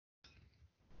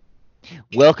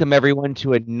Welcome, everyone,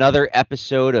 to another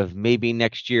episode of Maybe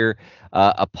Next Year,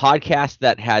 a podcast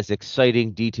that has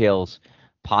exciting details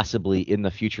possibly in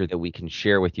the future that we can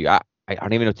share with you. I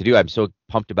don't even know what to do. I'm so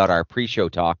pumped about our pre show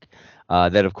talk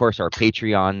that, of course, our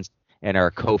Patreons and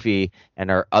our Kofi and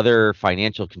our other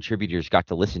financial contributors got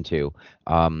to listen to.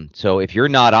 So if you're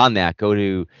not on that, go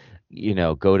to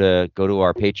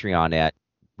our Patreon at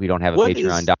we don't have a What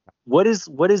Patreon. is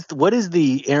what is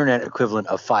the internet equivalent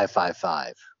of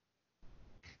 555?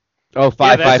 Oh, Yeah,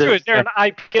 five that's five. true. Is there an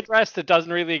IP address that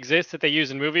doesn't really exist that they use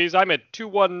in movies? I'm at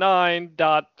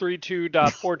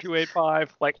 219.32.4285.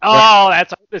 Like, oh,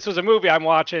 this was a movie I'm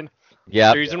watching.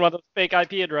 Yeah, They're using one of those fake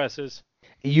IP addresses.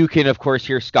 you can of course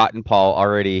hear Scott and Paul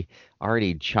already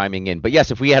chiming in. But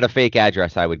yes, if we had a fake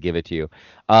address, I would give it to you.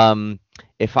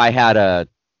 If I had a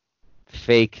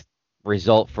fake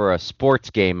result for a sports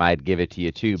game, I'd give it to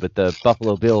you too. But the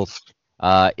Buffalo Bills,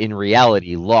 in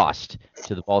reality, lost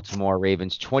to the Baltimore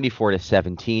Ravens,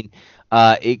 24-17.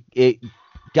 It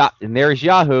got, and there's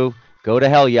Yahoo. Go to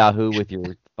hell, Yahoo, with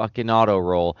your fucking auto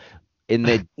roll. In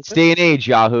the day and age,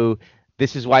 Yahoo,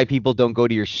 this is why people don't go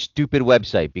to your stupid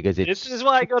website because This it's is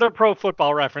why I go to Pro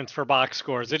Football Reference for box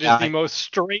scores. It is Yeah, the most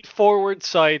straightforward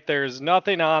site. There's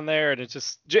nothing on there, and it's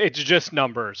just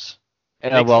numbers.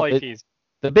 Makes well, life easy.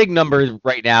 the big number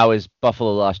right now is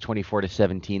Buffalo lost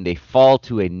 24-17. They fall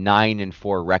to a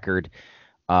 9-4 record.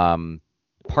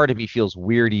 Part of me feels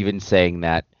weird even saying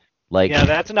that. Like, Yeah,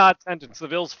 that's an odd sentence. The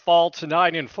Bills fall to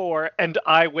 9-4, and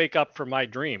I wake up from my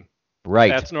dream.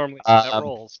 right. That's normally how that Um,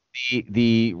 rolls.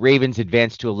 the Ravens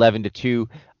advanced to 11-2.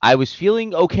 I was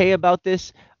feeling okay about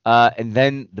this, and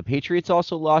then the Patriots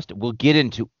also lost. We'll get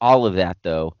into all of that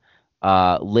though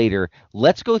later.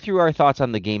 Let's go through our thoughts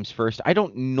on the games first. I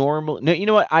don't normally, no, you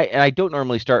know what? I don't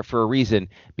normally start for a reason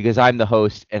because I'm the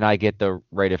host and I get the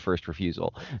right of first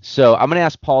refusal. So I'm gonna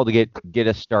ask Paul to get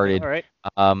us started All right.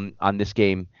 on this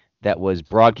game that was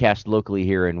broadcast locally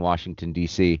here in Washington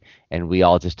D.C. and we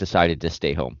all just decided to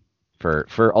stay home for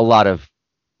a lot of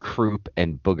croup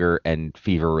and booger and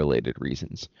fever related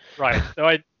reasons. Right.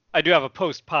 So I do have a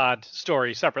post pod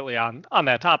story separately on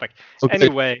that topic. Okay.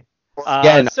 Anyway,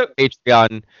 Again, so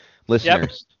Patreon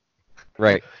listeners.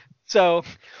 Right. so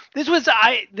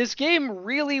this game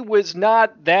really was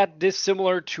not that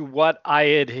dissimilar to what I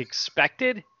had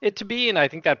expected it to be, and I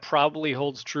think that probably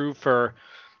holds true for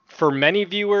many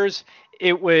viewers.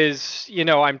 It was,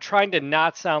 I'm trying to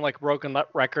not sound like a broken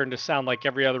record and to sound like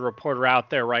every other reporter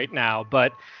out there right now,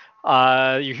 but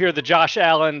you hear the Josh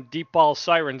Allen deep ball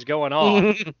sirens going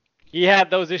off. He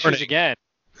had those issues again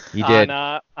He did.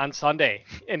 on Sunday,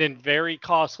 and in very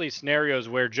costly scenarios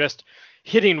where just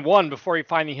hitting one before he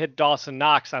finally hit Dawson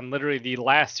Knox on literally the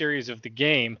last series of the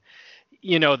game,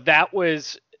 that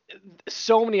was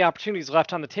so many opportunities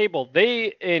left on the table.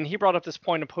 And he brought up this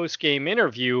point in a post-game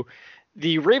interview.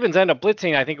 The Ravens end up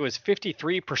blitzing, I think it was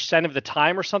 53% of the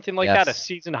time or something like that, a Yes.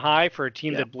 season high for a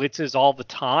team that blitzes all the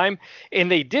time.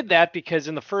 And they did that because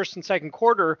in the first and second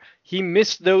quarter, he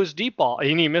missed those deep balls,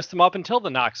 and he missed them up until the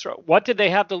Knox throw. What did they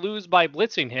have to lose by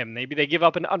blitzing him? Maybe they give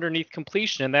up an underneath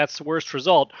completion, and that's the worst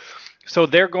result. So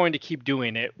they're going to keep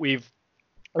doing it. We've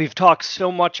talked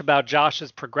so much about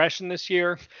Josh's progression this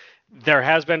year. There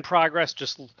has been progress.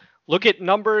 Just look at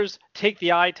numbers, take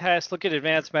the eye test, look at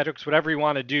advanced metrics, whatever you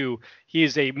want to do. He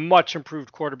is a much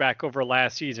improved quarterback over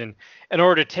last season. In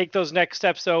order to take those next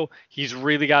steps, though, he's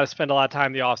really got to spend a lot of time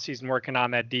in the offseason working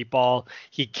on that deep ball.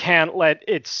 He can't let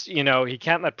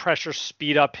pressure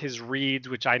speed up his reads,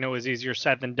 which I know is easier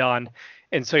said than done.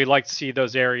 And so you'd like to see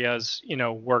those areas,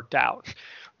 worked out.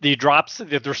 The drops,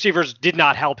 the receivers did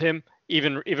not help him.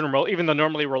 Even the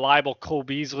normally reliable Cole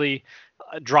Beasley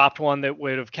dropped one that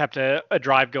would have kept a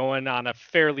drive going on a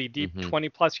fairly deep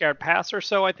 20-plus yard pass or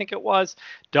so, I think it was.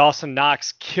 Dawson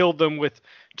Knox killed them with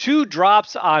two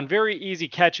drops on very easy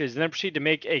catches and then proceeded to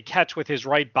make a catch with his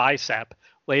right bicep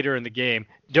later in the game.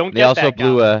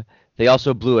 They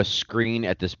also blew a screen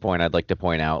at this point. I'd like to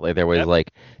point out, like there was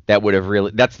that would have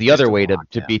really. That's the other way to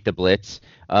beat the blitz.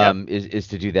 Is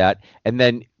to do that, and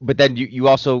then you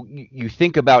also you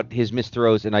think about his missed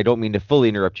throws, and I don't mean to fully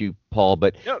interrupt you, Paul,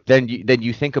 but then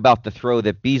you think about the throw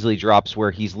that Beasley drops where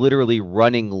he's literally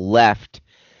running left,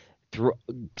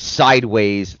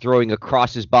 sideways, throwing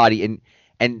across his body,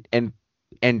 and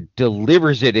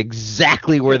delivers it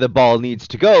exactly where the ball needs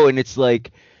to go, and it's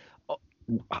like,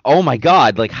 oh my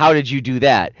God, like how did you do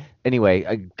that?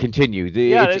 Anyway, continue.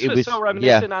 This was so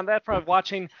reminiscent on that from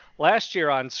watching last year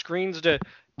on screens to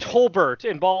Tolbert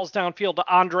and balls downfield to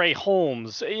Andre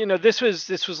Holmes. This was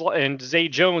and Zay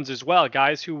Jones as well,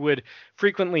 guys who would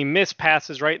frequently miss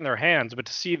passes right in their hands. But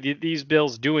to see these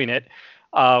Bills doing it,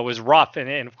 was rough.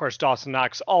 And of course, Dawson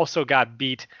Knox also got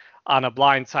beat on a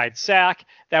blindside sack.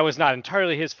 That was not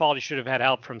entirely his fault. He should have had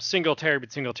help from Singletary,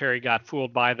 but Singletary got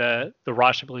fooled by the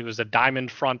rush. I believe it was a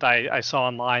diamond front I saw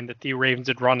online that the Ravens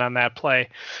had run on that play.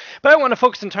 But I want to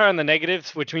focus entirely on the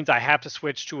negatives, which means I have to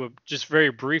switch to just very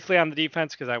briefly on the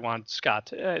defense because I want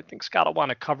Scott. I think Scott will want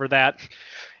to cover that.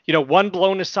 One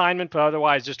blown assignment, but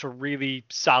otherwise just a really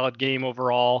solid game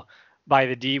overall by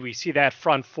the D. We see that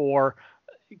front four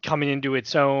coming into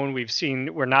its own.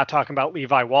 We're not talking about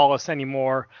Levi Wallace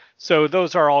anymore. So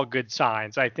those are all good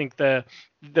signs. I think the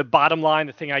bottom line,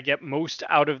 the thing I get most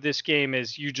out of this game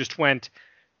is you just went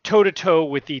toe to toe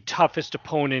with the toughest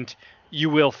opponent you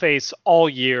will face all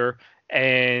year.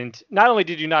 And not only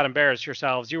did you not embarrass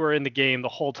yourselves, you were in the game the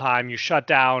whole time. You shut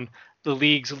down the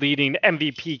league's leading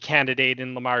MVP candidate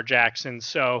in Lamar Jackson.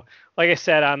 So like I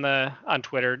said on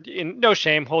Twitter, no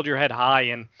shame, hold your head high,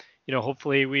 and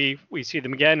hopefully we see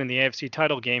them again in the AFC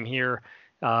title game here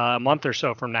a month or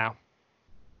so from now.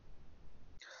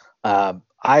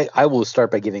 I will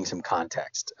start by giving some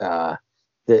context.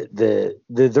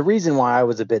 The reason why I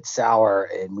was a bit sour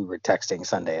and we were texting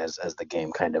Sunday as the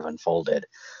game kind of unfolded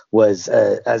was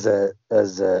as a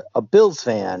Bills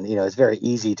fan, it's very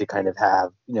easy to kind of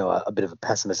have a bit of a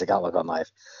pessimistic outlook on life.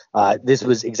 This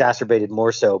was exacerbated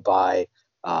more so by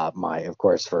of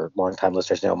course, for longtime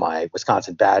listeners know, my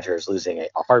Wisconsin Badgers losing a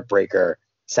heartbreaker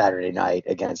Saturday night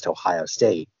against Ohio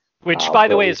State. Which, by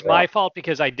the way, is my fault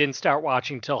because I didn't start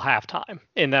watching till halftime,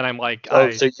 and then I'm like,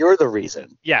 so you're the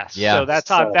reason. Yes. Yeah. So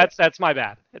that's my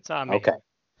bad. It's on me. Okay.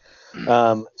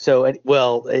 I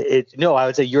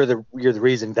would say you're the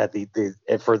reason that the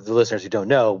for the listeners who don't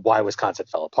know why Wisconsin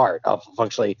fell apart,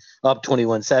 functionally up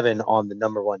 21-7 on the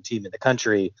number one team in the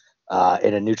country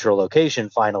in a neutral location.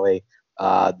 Finally,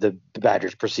 the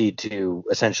Badgers proceed to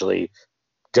essentially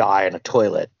die in a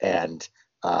toilet, and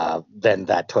then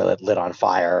that toilet lit on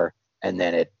fire, and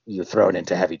then you're thrown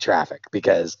into heavy traffic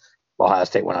because Ohio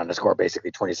State went on to score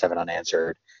basically 27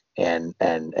 unanswered and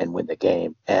win the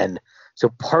game. And so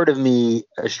part of me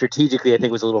strategically, I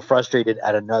think, was a little frustrated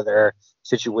at another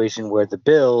situation where the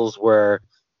Bills were,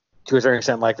 to a certain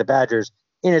extent, like the Badgers,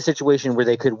 in a situation where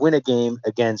they could win a game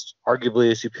against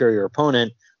arguably a superior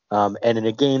opponent, and in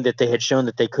a game that they had shown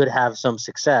that they could have some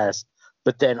success,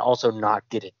 but then also not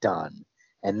get it done.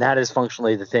 And that is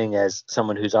functionally the thing, as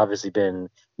someone who's obviously been,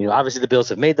 obviously the Bills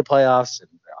have made the playoffs and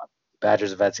the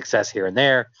Badgers have had success here and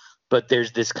there, but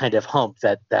there's this kind of hump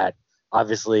that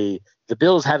obviously the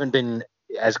Bills haven't been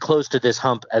as close to this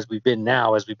hump as we've been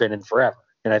in forever.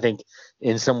 And I think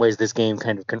in some ways this game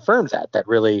kind of confirms that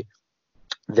really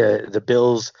the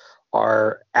Bills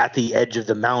are at the edge of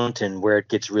the mountain where it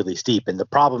gets really steep. And the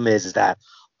problem is that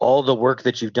all the work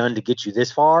that you've done to get you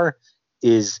this far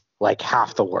is like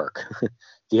half the work.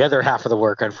 The other half of the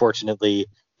work, unfortunately,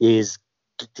 is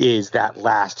that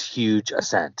last huge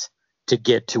ascent to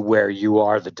get to where you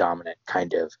are the dominant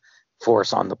kind of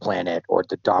force on the planet, or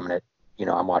the dominant,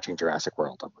 I'm watching Jurassic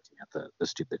World. I'm looking at the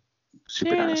stupid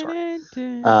super dinosaur.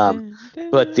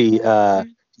 But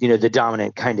the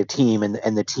dominant kind of team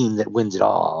and the team that wins it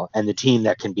all, and the team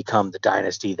that can become the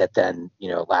dynasty that then,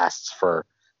 lasts for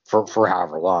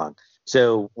however long.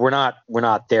 So we're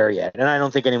not there yet. And I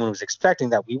don't think anyone was expecting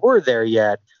that we were there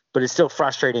yet, but it's still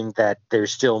frustrating that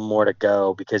there's still more to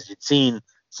go, because you'd seen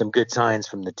some good signs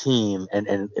from the team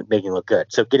and making it look good.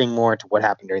 So getting more into what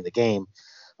happened during the game,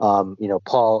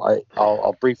 Paul,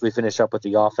 I'll briefly finish up with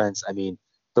the offense. I mean,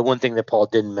 the one thing that Paul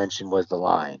didn't mention was the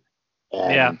line.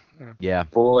 And yeah.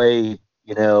 Boy,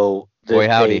 boy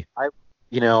howdy.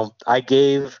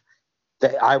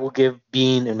 I will give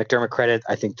Bean and McDermott credit.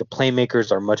 I think the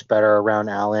playmakers are much better around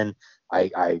Allen.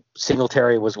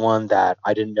 Singletary was one that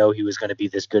I didn't know he was going to be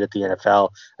this good at the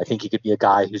NFL. I think he could be a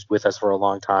guy who's with us for a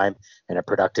long time and a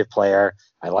productive player.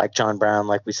 I like John Brown,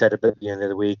 like we said at the end of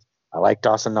the week. I like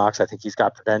Dawson Knox. I think he's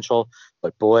got potential.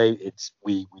 But boy,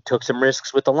 we took some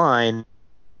risks with the line.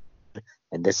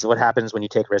 And this is what happens when you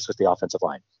take risks with the offensive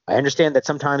line. I understand that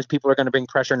sometimes people are going to bring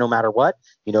pressure no matter what.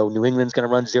 New England's going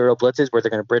to run zero blitzes where they're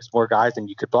going to blitz more guys than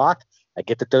you could block. I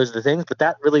get that those are the things, but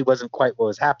that really wasn't quite what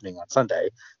was happening on Sunday.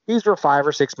 These were 5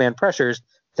 or 6 man pressures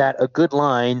that a good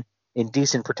line in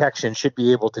decent protection should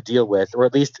be able to deal with, or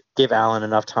at least give Allen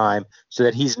enough time so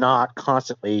that he's not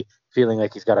constantly feeling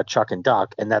like he's got to chuck and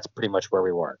duck. And that's pretty much where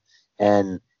we were.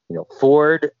 And,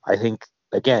 Ford, I think,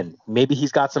 again, maybe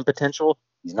he's got some potential.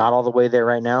 He's not all the way there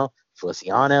right now.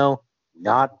 Feliciano,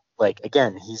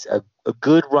 he's a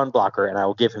good run blocker, and I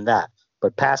will give him that.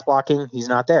 But pass blocking, he's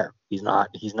not there. He's not.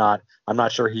 I'm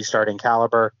not sure he's starting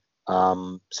caliber.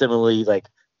 Similarly,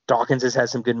 Dawkins has had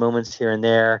some good moments here and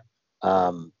there.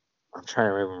 I'm trying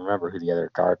to remember who the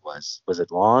other guard was. Was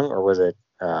it Long or was it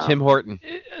Tim Horton.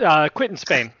 Quentin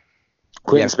Spain.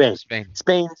 Quentin Spain? Spain.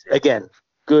 Spain again.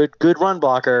 Good run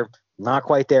blocker. Not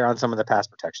quite there on some of the pass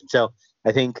protection. So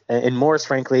I think, and Morris,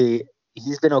 frankly,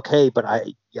 he's been okay, but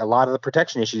a lot of the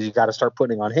protection issues you got to start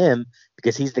putting on him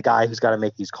because he's the guy who's got to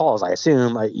make these calls. I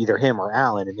assume either him or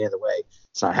Allen, and the other way,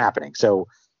 it's not happening. So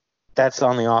that's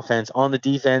on the offense. On the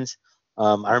defense,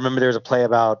 I remember there was a play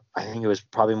about, I think it was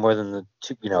probably more than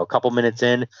a couple minutes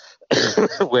in,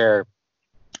 where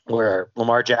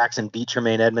Lamar Jackson beat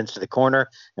Tremaine Edmonds to the corner.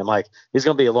 And I'm like, it's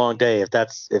going to be a long day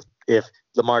if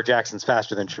Lamar Jackson's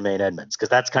faster than Tremaine Edmonds, because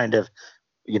that's kind of,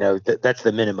 that's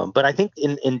the minimum. But I think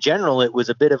in general, it was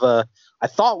a bit of I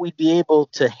thought we'd be able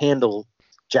to handle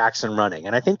Jackson running.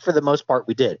 And I think for the most part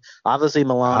we did. Obviously,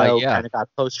 Milano kind of got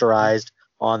posterized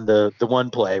on the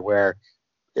one play where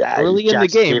early in the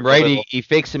game, right? He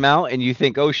fakes him out and you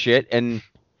think, oh shit. And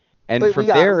from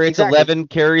there, it's 11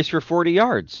 carries for 40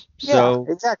 yards. So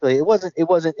yeah, exactly. It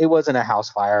wasn't a house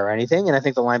fire or anything. And I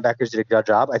think the linebackers did a good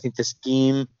job. I think the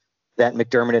scheme that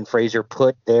McDermott and Frazier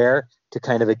put there to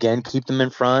kind of, again, keep them in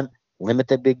front, limit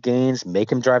the big gains, make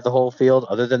them drive the whole field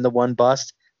other than the one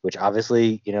bust, which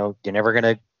obviously, you're never going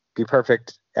to be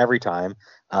perfect every time.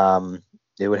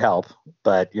 It would help,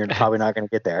 but you're probably not going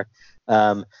to get there.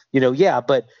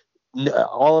 But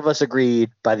all of us agreed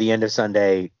by the end of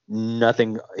Sunday,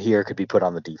 nothing here could be put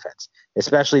on the defense,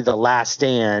 especially the last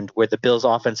stand where the Bills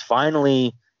offense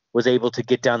finally was able to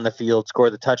get down the field, score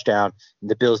the touchdown, and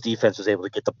the Bills defense was able to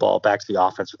get the ball back to the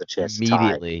offense with a chance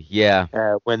immediately. To tie.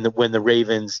 Yeah. When the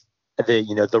Ravens,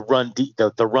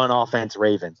 the run offense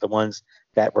Ravens, the ones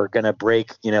that were going to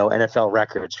break, NFL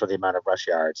records for the amount of rush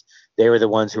yards, they were the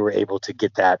ones who were able to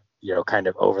get that, kind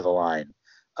of over the line.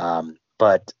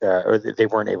 But they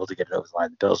weren't able to get it over the line.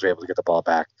 The Bills were able to get the ball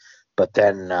back. But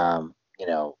then,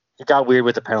 it got weird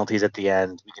with the penalties at the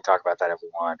end. We can talk about that if we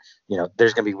want.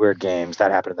 There's going to be weird games. That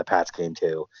happened in the Pats game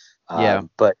too.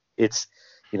 But it's,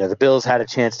 the Bills had a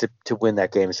chance to win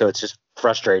that game. So it's just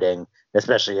frustrating,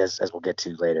 especially as we'll get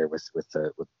to later with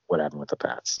what happened with the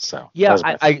Pats. So yeah,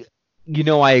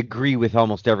 I agree with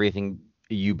almost everything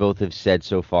you both have said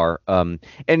so far. And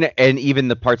even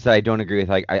the parts that I don't agree with,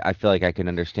 I feel like I can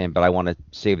understand, but I want to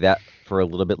save that for a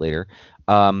little bit later.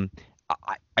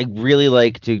 I really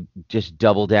like to just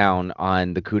double down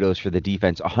on the kudos for the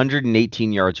defense.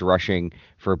 118 yards rushing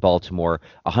for Baltimore,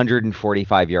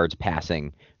 145 yards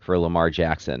passing for Lamar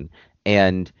Jackson.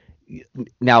 And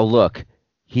now look,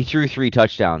 he threw 3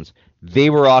 touchdowns. They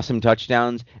were awesome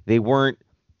touchdowns. They weren't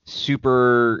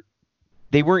your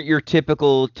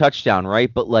typical touchdown,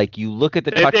 right? But like you look at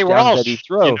the touchdowns that he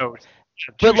threw.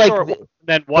 But like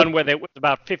then one where it was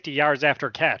about 50 yards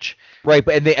after catch. Right,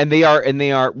 but they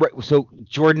are right, so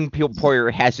Jordan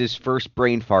Poyer has his first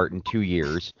brain fart in 2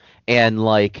 years, and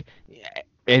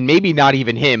maybe not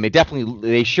even him. It definitely,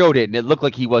 they showed it and it looked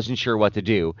like he wasn't sure what to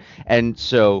do. And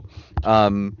so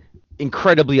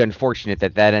incredibly unfortunate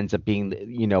that ends up being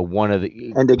one of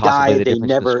the, and the guy they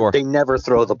never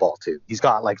throw the ball to. He's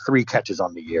got like 3 catches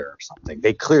on the year or something.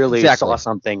 They clearly saw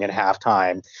something at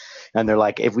halftime. And they're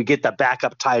like, if we get the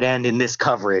backup tight end in this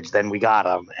coverage, then we got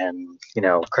him. And,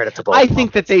 credit to both. I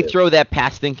think that they throw that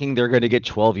pass thinking they're going to get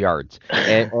 12 yards.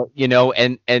 And,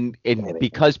 and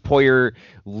because Poyer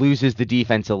loses the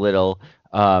defense a little,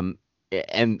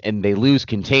 and they lose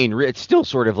contain, it's still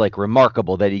sort of like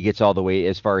remarkable that he gets all the way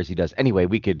as far as he does. Anyway,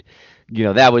 we could,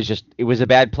 that was just, it was a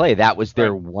bad play. That was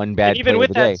their one bad play. Even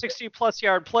with that 60-plus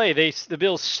yard play, the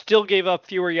Bills still gave up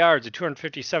fewer yards at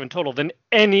 257 total than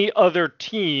any other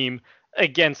team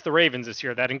against the Ravens this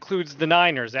year. That includes the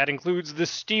Niners. That includes the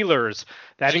Steelers.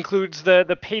 That includes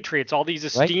the Patriots, all these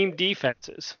esteemed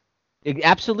defenses.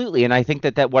 Absolutely, and I think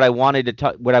that what I wanted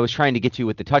to what I was trying to get to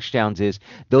with the touchdowns is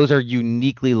those are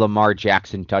uniquely Lamar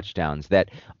Jackson touchdowns that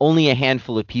only a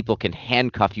handful of people can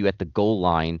handcuff you at the goal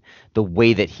line the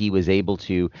way that he was able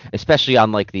to, especially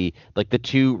on like the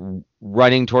 2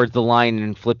 running towards the line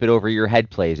and flip it over your head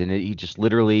plays, and he just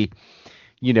literally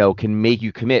can make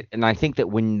you commit. And I think that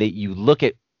when you look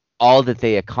at all that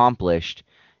they accomplished,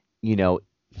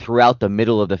 throughout the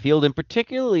middle of the field, and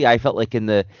particularly I felt like in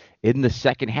the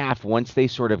second half, once they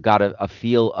sort of got a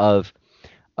feel of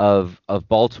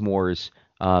Baltimore's,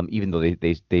 even though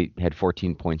they had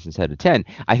 14 points instead of 10,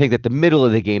 I think that the middle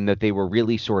of the game that they were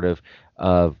really sort of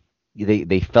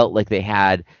they felt like they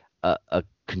had a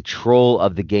control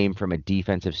of the game from a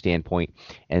defensive standpoint,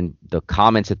 and the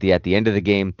comments at the end of the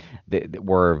game that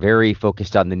were very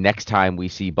focused on the next time we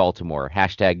see Baltimore,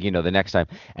 hashtag the next time,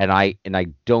 and I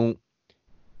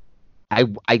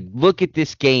look at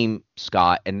this game,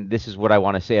 Scott, and this is what I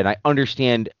want to say, and I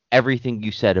understand everything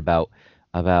you said about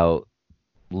about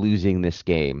losing this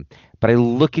game. But I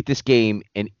look at this game,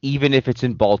 and even if it's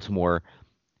in Baltimore,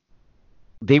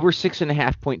 they were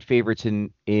 6.5 point favorites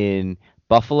in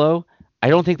Buffalo. I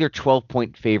don't think they're 12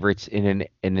 point favorites in an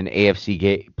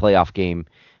AFC playoff game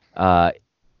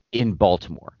in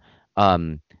Baltimore.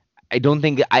 I don't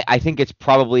think I think it's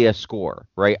probably a score,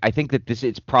 right? I think that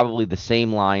it's probably the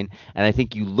same line, and I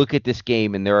think you look at this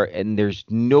game and there's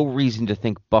no reason to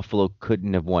think Buffalo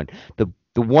couldn't have won.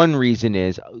 The one reason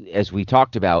is, as we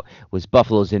talked about, was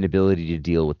Buffalo's inability to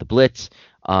deal with the blitz.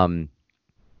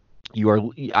 You are,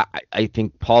 I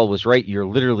think Paul was right. You're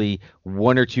literally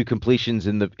one or two completions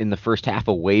in the first half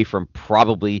away from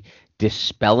probably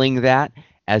dispelling that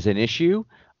as an issue.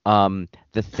 The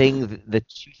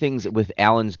two things with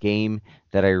Allen's game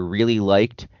that I really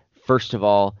liked, first of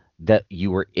all, that you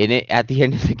were in it at the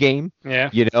end of the game. Yeah.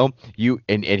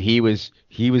 And he was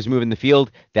moving the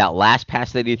field. That last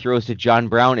pass that he throws to John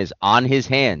Brown is on his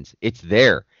hands. It's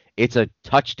there. It's a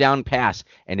touchdown pass,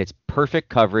 and it's perfect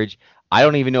coverage. I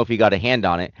don't even know if he got a hand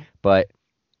on it, but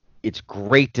it's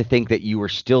great to think that you were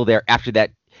still there after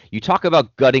that. You talk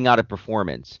about gutting out a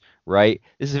performance, right?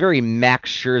 This is a very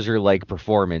Max Scherzer-like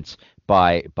performance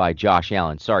by Josh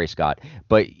Allen. Sorry, Scott,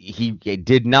 but he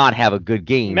did not have a good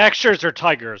game. Max Scherzer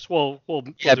Tigers. We'll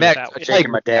yeah, do Max, it that way.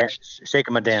 Shaking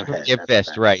my damn head. Get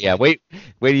fist, right? Yeah. Wait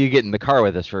till you get in the car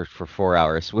with us for 4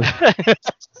 hours.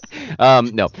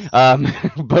 No.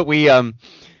 But we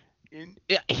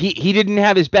he didn't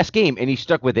have his best game, and he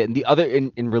stuck with it. And the other,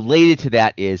 and related to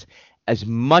that, is as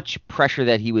much pressure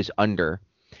that he was under,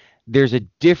 there's a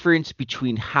difference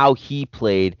between how he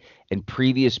played and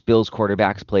previous Bills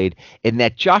quarterbacks played, in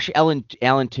that Josh Allen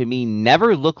to me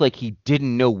never looked like he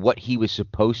didn't know what he was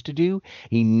supposed to do.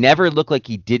 He never looked like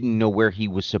he didn't know where he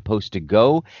was supposed to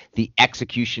go. The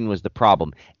execution was the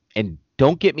problem. And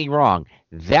don't get me wrong,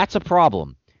 that's a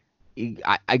problem.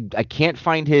 I can't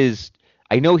find his.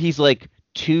 I know he's like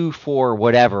 2 for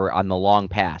whatever on the long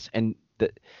pass, and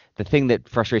the thing that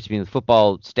frustrates me with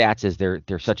football stats is they're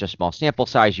such a small sample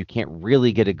size, you can't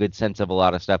really get a good sense of a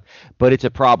lot of stuff, but it's a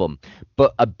problem.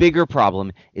 But a bigger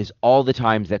problem is all the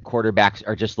times that quarterbacks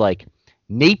are just like,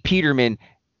 Nate Peterman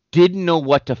didn't know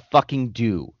what to fucking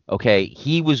do. Okay,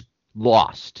 he was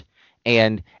lost,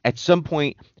 and at some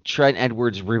point Trent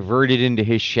Edwards reverted into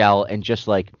his shell and just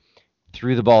like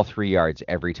threw the ball 3 yards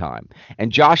every time.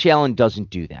 And Josh Allen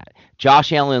doesn't do that.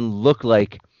 Josh Allen looked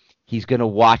like he's going to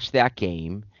watch that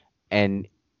game and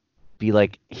be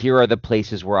like, here are the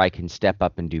places where I can step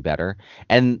up and do better.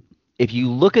 And if you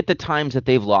look at the times that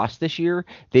they've lost this year,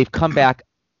 they've come back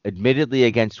admittedly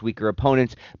against weaker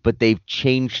opponents, but they've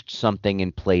changed something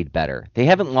and played better. They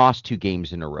haven't lost 2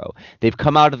 games in a row. They've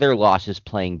come out of their losses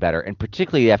playing better, and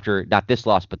particularly after, not this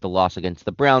loss, but the loss against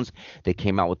the Browns, they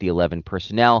came out with the 11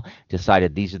 personnel,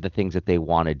 decided these are the things that they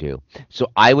want to do.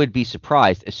 So I would be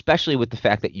surprised, especially with the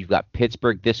fact that you've got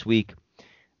Pittsburgh this week,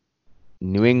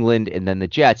 New England, and then the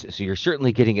Jets. So you're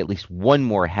certainly getting at least one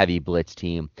more heavy blitz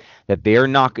team that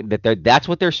that's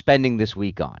what they're spending this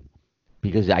week on.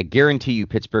 Because I guarantee you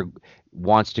Pittsburgh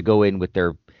wants to go in with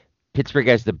Pittsburgh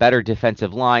has the better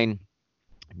defensive line,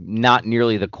 not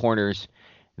nearly the corners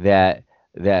that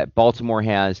Baltimore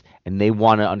has, and they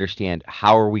want to understand,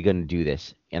 how are we going to do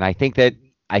this? And I think that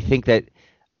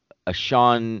a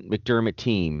Sean McDermott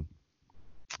team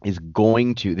is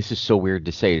going to, this is so weird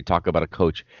to say, to talk about a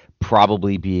coach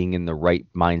probably being in the right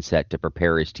mindset to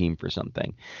prepare his team for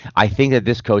something. I think that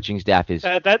this coaching staff is...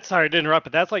 That's sorry to interrupt,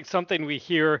 but that's like something we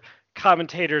hear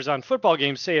commentators on football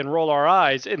games say and roll our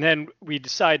eyes, and then we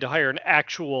decide to hire an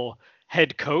actual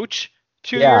head coach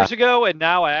 2 years ago, and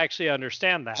now I actually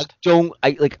understand that.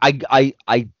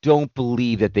 I don't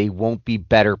believe that they won't be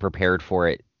better prepared for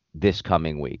it this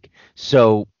coming week.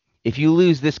 So if you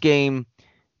lose this game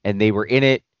and they were in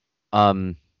it,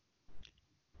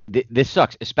 this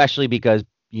sucks, especially because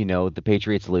the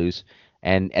Patriots lose.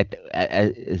 And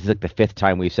it's like the 5th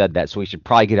time we've said that, so we should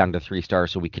probably get down to 3 stars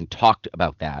so we can talk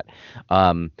about that.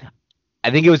 I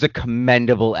think it was a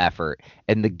commendable effort,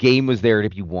 and the game was there to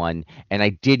be won. And I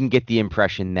didn't get the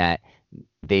impression that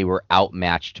they were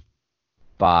outmatched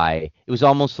by. It was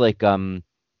almost like I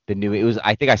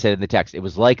think I said in the text, it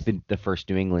was like the first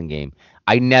New England game.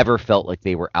 I never felt like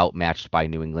they were outmatched by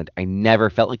New England. I never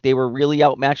felt like they were really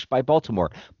outmatched by Baltimore.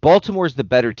 Baltimore's the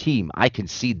better team. I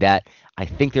concede that. I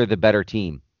think they're the better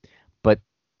team, but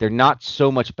they're not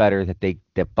so much better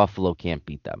that Buffalo can't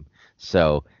beat them.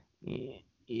 So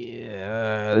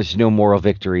yeah, there's no moral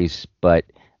victories, but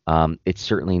it's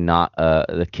certainly not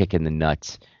the kick in the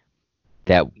nuts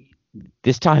that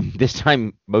this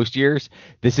time most years,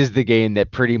 this is the game that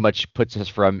pretty much puts us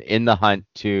from in the hunt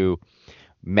to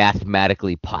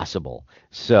mathematically possible.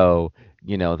 So,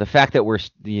 the fact that we're,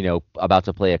 about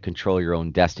to play a control your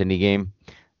own destiny game,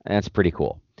 that's pretty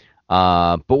cool.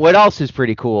 But what else is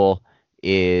pretty cool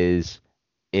is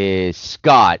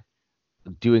Scott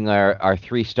doing our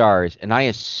 3 stars, and I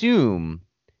assume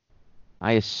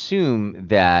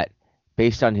that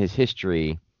based on his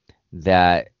history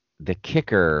that the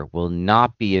kicker will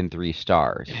not be in 3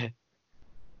 stars.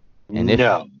 And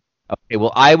No. Okay,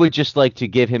 well, I would just like to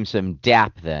give him some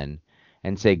dap then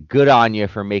and say good on you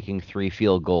for making 3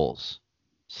 field goals,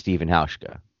 Steven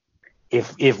Hauschka.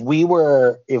 If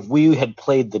we had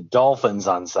played the Dolphins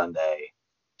on Sunday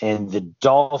and the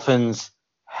Dolphins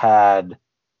had,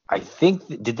 I think,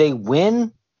 did they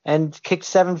win and kicked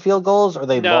 7 field goals, or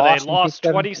they lost? No, they lost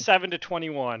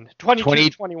 27-21.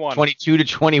 22-21.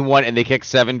 22-21, and they kicked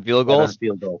 7 field goals.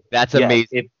 That's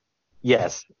amazing.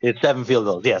 Yes, it's 7 field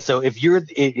goals. Yeah, so if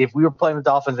we were playing the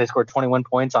Dolphins, they scored 21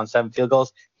 points on 7 field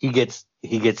goals. He gets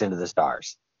into the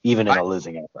stars, even in a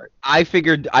losing effort. I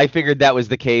figured that was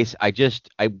the case.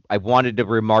 I wanted to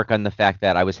remark on the fact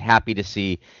that I was happy to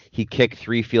see he kicked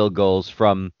 3 field goals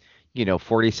from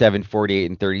 47, 48,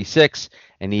 and 36,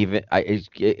 and even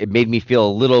it made me feel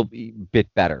a little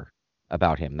bit better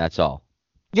about him. That's all.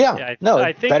 Yeah,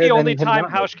 I think the only time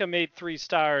Hauschka made 3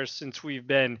 stars since we've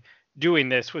been doing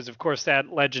this was, of course,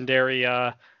 that legendary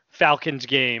Falcons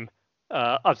game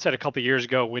upset a couple years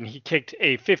ago when he kicked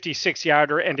a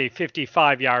 56-yarder and a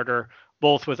 55-yarder,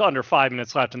 both with under 5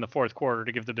 minutes left in the fourth quarter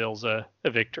to give the Bills a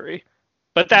victory.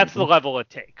 But that's the level it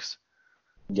takes.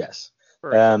 Yes.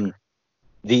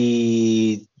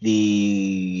 The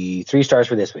 3 stars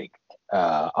for this week.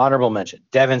 Honorable mention,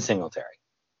 Devin Singletary.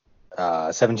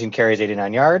 17 carries,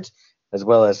 89 yards, as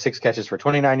well as 6 catches for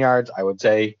 29 yards. I would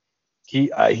say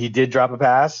he did drop a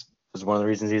pass. Was one of the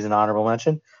reasons he's an honorable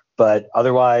mention. But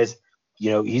otherwise, I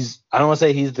don't want to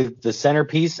say he's the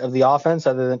centerpiece of the offense.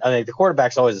 Other than, I think the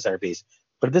quarterback's always the centerpiece.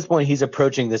 But at this point, he's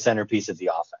approaching the centerpiece of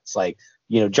the offense. Like,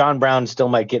 John Brown still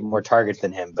might get more targets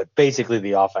than him, but basically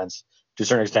the offense, to a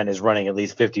certain extent, is running at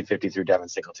least 50-50 through Devin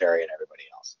Singletary and everybody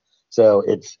else. So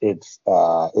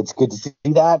it's good to see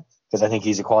that, because I think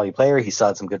he's a quality player. He still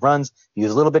had some good runs. He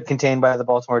was a little bit contained by the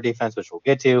Baltimore defense, which we'll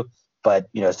get to. But,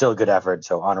 still a good effort,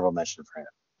 so honorable mention for him.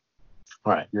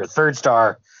 All right, your 3rd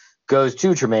star goes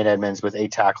to Tremaine Edmunds with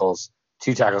 8 tackles,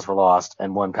 2 tackles for loss,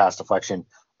 and 1 pass deflection.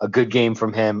 A good game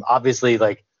from him. Obviously,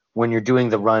 like, when you're doing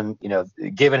the run,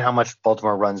 given how much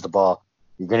Baltimore runs the ball,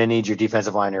 you're going to need your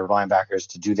defensive line, your linebackers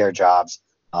to do their jobs.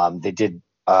 They did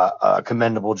a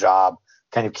commendable job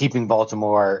kind of keeping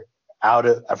Baltimore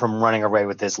from running away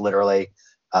with this, literally.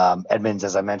 Edmunds,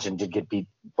 as I mentioned, did get beat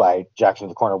by Jackson in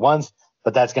the corner once.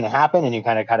 But that's going to happen, and you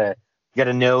kind of got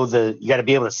to know you got to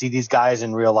be able to see these guys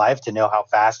in real life to know how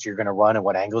fast you're going to run and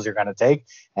what angles you're going to take.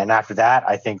 And after that,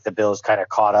 I think the Bills kind of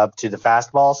caught up to the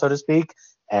fastball, so to speak,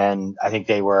 and I think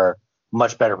they were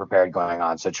much better prepared going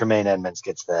on. So Tremaine Edmunds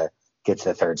gets the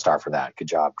 3rd star for that. Good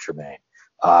job, Tremaine.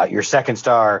 Your 2nd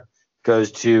star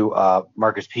goes to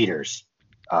Marcus Peters,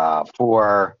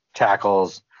 4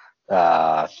 tackles,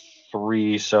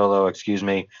 3 solo,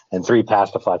 and 3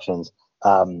 pass deflections.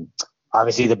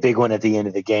 Obviously, the big one at the end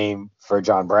of the game for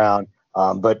John Brown,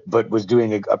 but was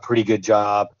doing a pretty good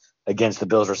job against the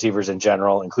Bills receivers in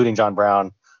general, including John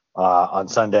Brown on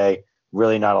Sunday.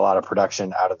 Really not a lot of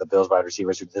production out of the Bills wide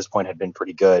receivers, who at this point had been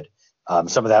pretty good.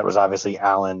 Some of that was obviously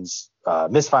Allen's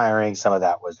misfiring. Some of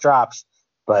that was drops.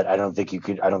 But I don't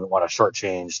want to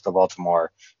shortchange the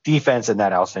Baltimore defense, and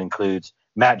that also includes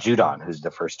Matt Judon, who's the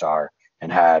 1st star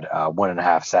and had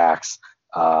 1.5 sacks,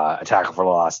 a tackle for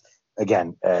loss.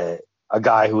 Again, a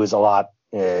guy who is a lot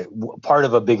part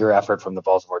of a bigger effort from the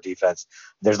Baltimore defense.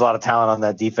 There's a lot of talent on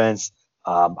that defense.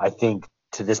 I think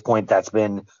to this point that's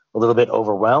been a little bit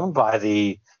overwhelmed by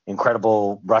the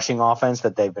incredible rushing offense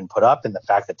that they've been put up, and the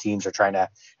fact that teams are trying to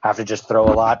have to just throw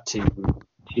a lot to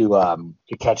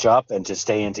catch up and to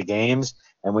stay into games.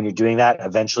 And when you're doing that,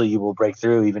 eventually you will break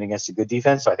through even against a good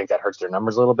defense. So I think that hurts their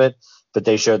numbers a little bit. But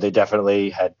they showed they definitely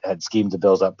had schemed the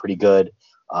Bills up pretty good,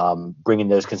 bringing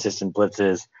those consistent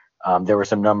blitzes. There were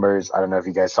some numbers. I don't know if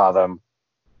you guys saw them.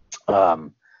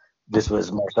 This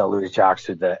was Marcel Louis-Jacques,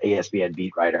 the ESPN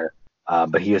beat writer.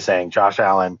 But he was saying Josh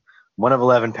Allen, 1 of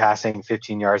 11 passing,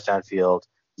 15 yards downfield,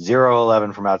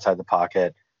 0-11 from outside the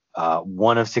pocket,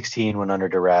 1 of 16 when under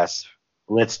duress,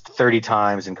 blitzed 30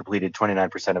 times and completed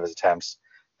 29% of his attempts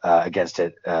against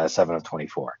it, 7 of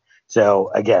 24.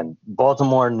 So, again,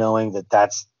 Baltimore, knowing that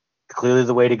that's clearly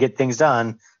the way to get things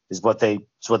done, is what they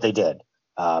did.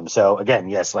 So, again,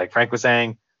 yes, like Frank was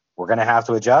saying, we're going to have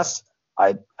to adjust.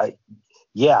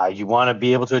 You want to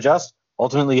be able to adjust.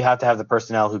 Ultimately, you have to have the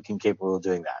personnel who can capable of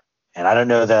doing that. And I don't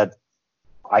know that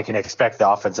I can expect the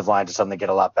offensive line to suddenly get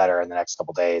a lot better in the next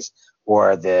couple days,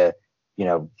 or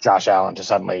Josh Allen to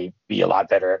suddenly be a lot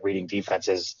better at reading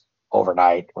defenses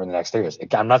overnight or in the next 3 years.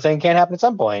 I'm not saying it can't happen at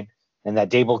some point, and that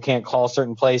Dable can't call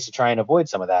certain plays to try and avoid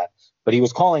some of that, but he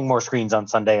was calling more screens on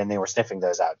Sunday, and they were sniffing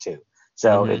those out too.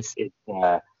 So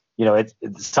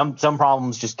some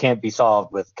problems just can't be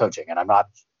solved with coaching, and I'm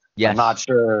not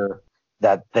sure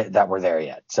that we're there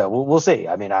yet. So we'll see.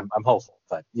 I mean, I'm hopeful,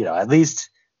 but at least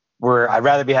I'd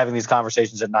rather be having these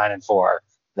conversations at 9-4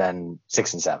 than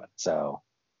 6-7. So.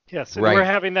 Yes, and we're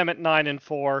having them at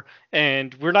 9-4,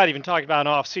 and we're not even talking about an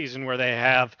off season where they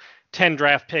have 10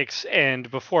 draft picks and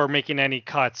before making any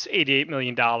cuts, $88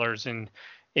 million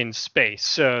in space.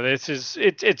 So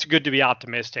it's good to be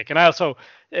optimistic. And I also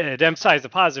to emphasize the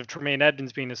positive, Tremaine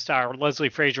Edmonds being a star. Leslie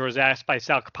Frazier was asked by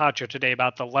Sal Capaccio today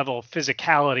about the level of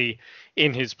physicality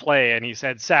in his play, and he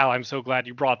said, "Sal, I'm so glad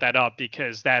you brought that up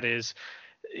because that is."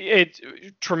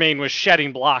 Tremaine was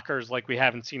shedding blockers like we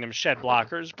haven't seen him shed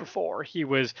blockers before. He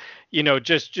was,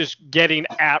 just getting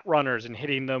at runners and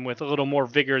hitting them with a little more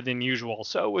vigor than usual.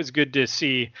 So it was good to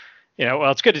see,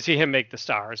 it's good to see him make the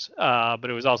stars. But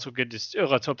it was also good to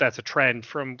let's hope that's a trend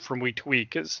from week to week,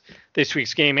 because this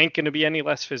week's game ain't going to be any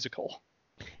less physical.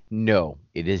 No,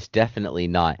 it is definitely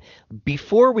not.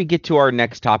 Before we get to our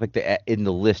next topic in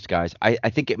the list, guys, I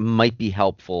think it might be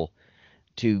helpful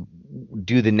to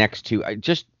do the next two.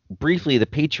 Just briefly, the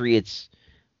Patriots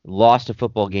lost a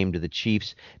football game to the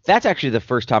Chiefs. That's actually the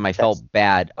first time I felt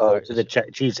bad. To the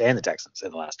Chiefs and the Texans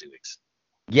in the last 2 weeks.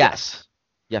 Yes.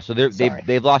 Yeah, so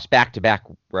they've lost back-to-back,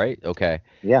 right? Okay.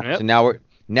 Yeah. Yep. So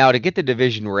now to get the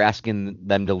division, we're asking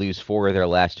them to lose 4 of their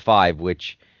last 5,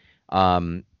 which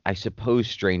I suppose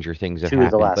stranger things have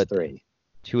happened. 2 of the last 3.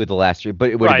 2 of the last 3, but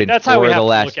it would have been that's 4 how we of have the to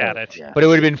last. Look at it. Yeah. But it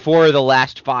would have been 4 of the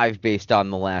last 5 based on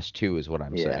the last 2, is what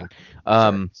I'm saying.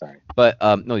 Sorry. But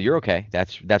no, you're okay.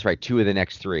 That's right. 2 of the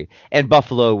next 3, and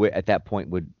Buffalo at that point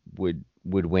would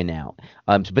win out.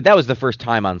 But that was the first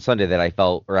time on Sunday that I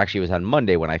felt, or actually it was on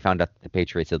Monday when I found out that the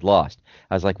Patriots had lost.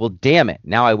 I was like, well, damn it.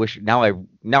 Now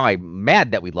I'm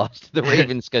mad that we lost to the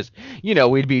Ravens, because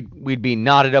we'd be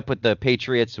knotted up with the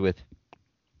Patriots with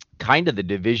kind of the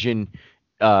division.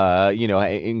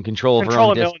 In control of our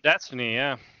own destiny,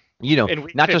 yeah.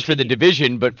 Not just for the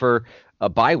division, but for a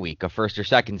bye week, a first or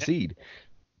second seed.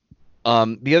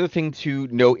 The other thing to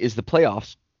note is the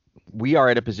playoffs. We are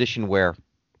at a position where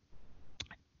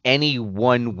any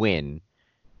one win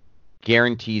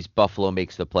guarantees Buffalo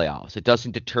makes the playoffs. It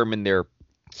doesn't determine their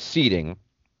seeding,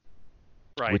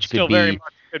 right? Which Still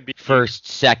could be first,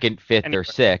 second, fifth, or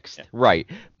sixth, yeah. Right?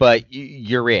 But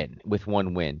you're in with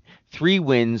 1 win. 3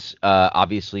 wins,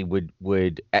 obviously, would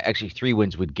 3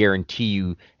 wins would guarantee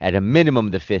you at a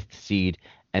minimum the 5th seed,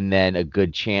 and then a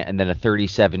good chance, and then a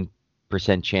 37%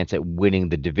 chance at winning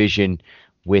the division,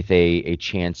 with a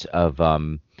chance of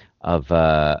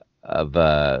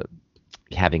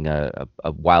having a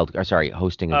wild,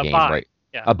 hosting a game, bye. right?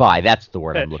 Yeah. A bye, that's the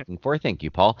word I'm looking for. Thank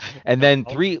you, Paul. And then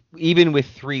 3, even with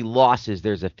 3 losses,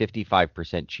 there's a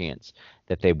 55% chance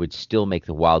that they would still make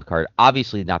the wild card.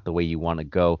 Obviously, not the way you want to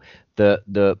go.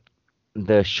 The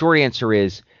short answer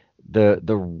is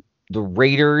the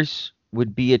Raiders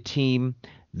would be a team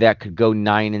that could go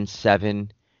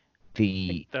 9-7.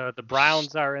 The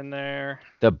Browns are in there.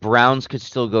 The Browns could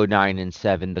still go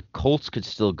 9-7. The Colts could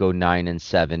still go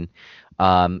 9-7.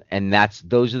 And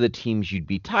those are the teams you'd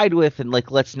be tied with. And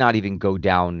let's not even go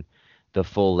down the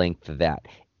full length of that.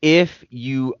 If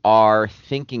you are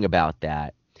thinking about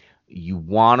that, you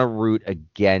want to root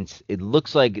against, it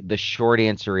looks like the short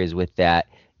answer is with that,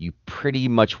 you pretty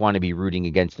much want to be rooting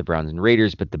against the Browns and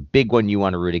Raiders, but the big one you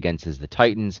want to root against is the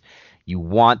Titans. You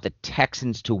want the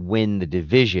Texans to win the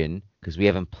division because we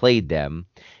haven't played them,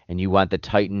 and you want the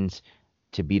Titans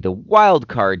to be the wild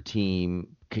card team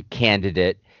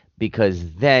candidate,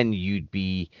 because then you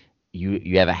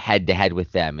have a head-to-head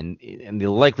with them, and the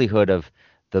likelihood of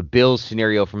the Bills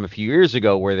scenario from a few years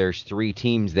ago, where there's 3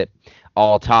 teams that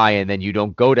all tie and then you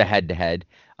don't go to head-to-head,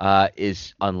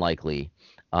 is unlikely,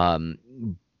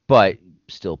 but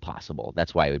still possible.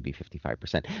 That's why it would be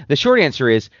 55%. The short answer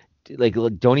is,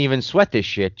 don't even sweat this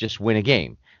shit. Just win a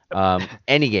game.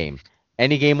 Any game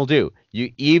will do.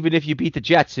 Even if you beat the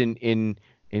Jets in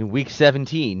week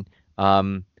 17.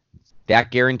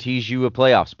 That guarantees you a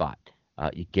playoff spot.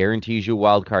 It guarantees you a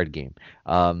wild card game.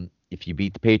 If you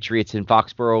beat the Patriots in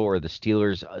Foxborough or the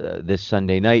Steelers this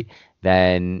Sunday night,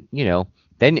 then you're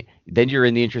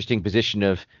in the interesting position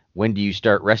of, when do you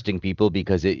start resting people,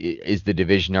 because is the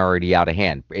division already out of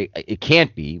hand? It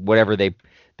can't be. Whatever they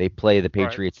play the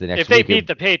Patriots the next week. If they beat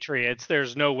the Patriots,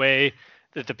 there's no way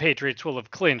that the Patriots will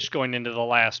have clinched going into the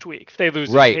last week. If they lose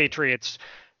to Right. the Patriots,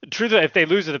 truthfully, if they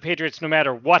lose to the Patriots, no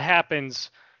matter what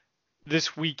happens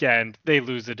this weekend, they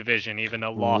lose the division. Even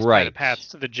a loss by the Right. Pats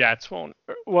to the Jets won't,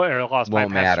 or a loss by the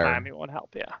Won't Pats to matter. Miami won't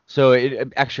help. Yeah. So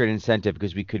extra incentive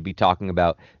because we could be talking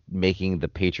about making the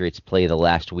Patriots play the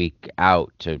last week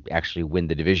out to actually win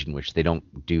the division, which they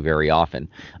don't do very often.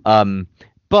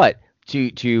 But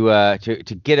to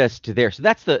get us to there, so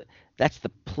that's the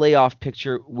playoff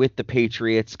picture with the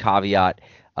Patriots caveat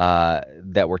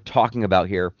that we're talking about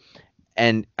here.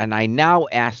 And I now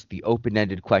ask the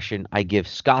open-ended question. I give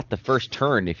Scott the first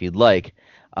turn if you'd like.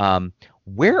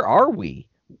 Where are we?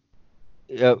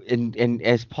 And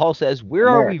as Paul says, where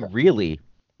America. are we really?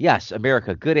 Yes,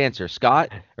 America. Good answer, Scott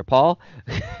or Paul.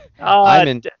 I'm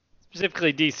in.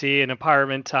 Specifically DC, an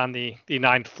apartment on the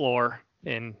 9th floor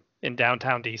in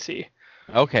downtown DC.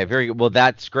 Okay, very good. Well,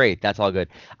 that's great. That's all good.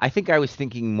 I think I was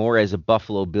thinking more as a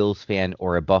Buffalo Bills fan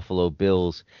or a Buffalo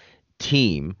Bills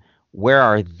team. Where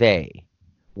are they?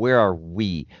 Where are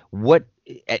we? What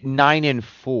at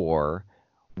 9-4?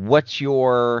 What's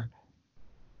your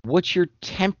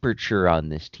temperature on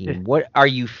this team? What are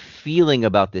you feeling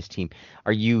about this team?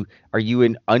 Are you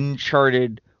in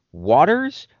uncharted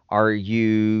waters? Are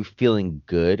you feeling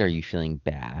good? Are you feeling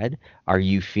bad? Are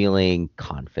you feeling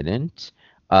confident?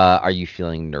 Are you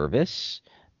feeling nervous?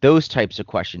 Those types of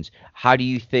questions. How do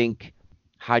you think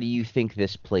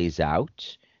this plays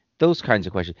out? Those kinds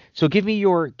of questions. So give me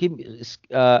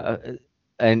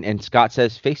and Scott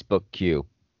says Facebook Q.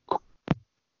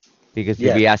 Because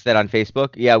did we ask that on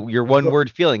Facebook? Yeah, your one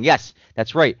word feeling. Yes,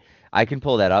 that's right. I can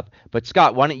pull that up. But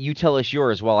Scott, why don't you tell us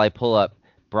yours while I pull up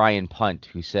Brian Punt,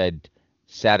 who said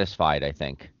satisfied, I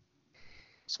think.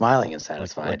 Smiling and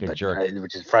satisfied, like a jerk.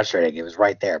 Which is frustrating. It was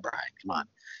right there, Brian. Come on.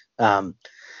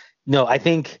 No, I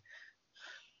think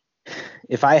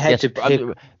if I had to pick,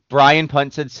 Brian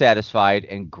Punt said satisfied,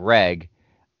 and Greg,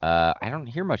 I don't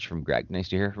hear much from Greg. Nice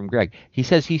to hear from Greg. He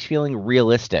says he's feeling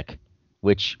realistic,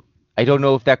 which I don't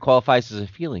know if that qualifies as a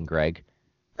feeling, Greg.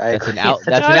 That's an outlook.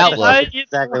 That's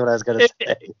exactly what I was going to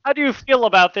say. How do you feel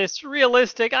about this?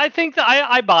 Realistic? I think that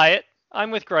I buy it.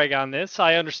 I'm with Greg on this.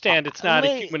 I understand it's not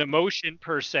a human emotion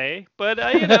per se, but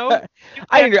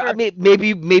I mean,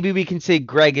 maybe we can say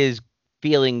Greg is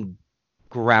feeling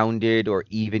grounded or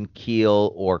even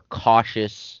keel or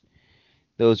cautious.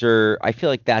 Those are. I feel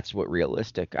like that's what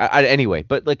realistic. Anyway,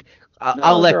 but like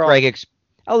I'll let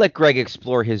Greg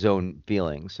explore his own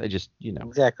feelings. I just,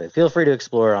 Exactly. Feel free to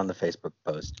explore on the Facebook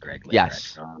post, Greg.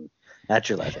 Yes. At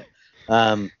your leisure.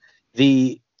 I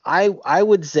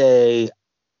would say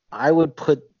I would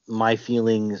put my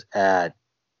feelings at,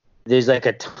 there's like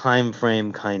a time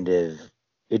frame kind of,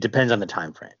 it depends on the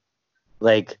time frame.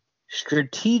 Like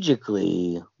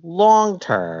strategically, long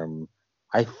term,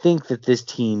 I think that this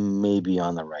team may be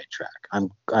on the right track.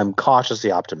 I'm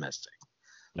cautiously optimistic.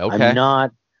 Okay. I'm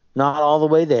not all the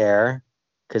way there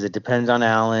because it depends on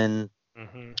Allen.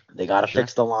 Mm-hmm. They got to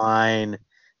fix the line.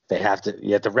 You have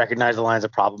to recognize the line's a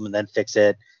problem and then fix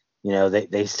it.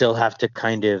 They still have to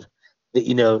kind of,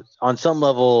 on some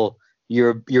level,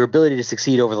 your ability to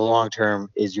succeed over the long term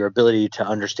is your ability to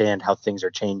understand how things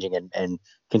are changing and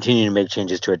continue to make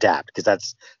changes to adapt.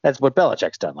 Because that's what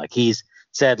Belichick's done. Like he's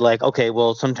said, like, okay,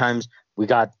 well, sometimes we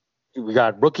got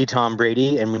rookie Tom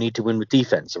Brady and we need to win with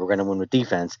defense. So we're going to win with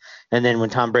defense. And then when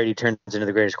Tom Brady turns into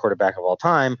the greatest quarterback of all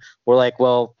time, we're like,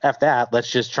 well, F that. Let's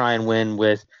just try and win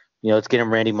with, let's get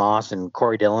him Randy Moss and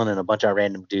Corey Dillon and a bunch of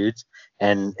random dudes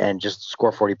and just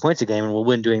score 40 points a game. And we'll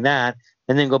win doing that.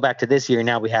 And then go back to this year.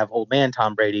 Now we have old man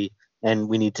Tom Brady and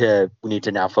we need to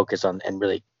now focus on and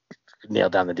really nail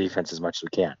down the defense as much as we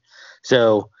can.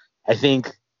 So I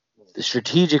think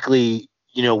strategically,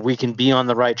 we can be on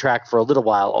the right track for a little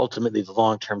while. Ultimately, the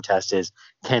long-term test is,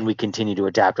 can we continue to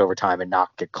adapt over time and not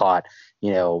get caught,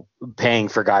 paying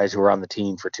for guys who are on the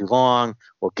team for too long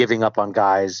or giving up on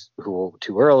guys who are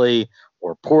too early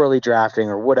or poorly drafting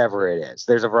or whatever it is.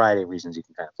 There's a variety of reasons you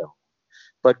can kind of fill.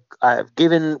 But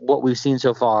given what we've seen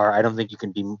so far, I don't think you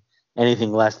can be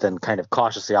anything less than kind of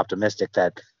cautiously optimistic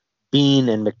that Bean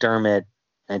and McDermott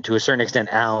and to a certain extent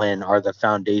Allen are the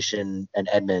foundation, and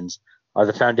Edmonds are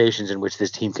the foundations in which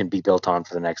this team can be built on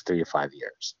for the next 3 to 5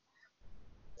 years.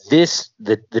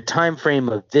 The time frame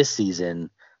of this season,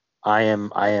 I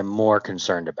am more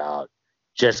concerned about,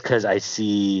 just because I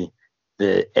see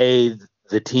the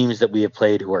teams that we have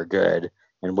played who are good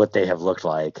and what they have looked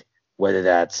like, whether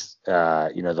that's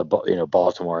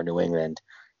Baltimore or New England,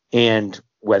 and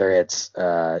whether it's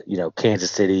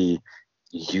Kansas City,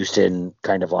 Houston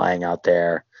kind of lying out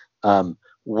there,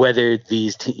 whether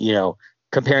these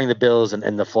comparing the Bills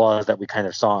and the flaws that we kind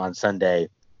of saw on Sunday,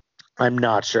 I'm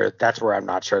not sure. That's where I'm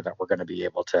not sure that we're going to be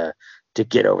able to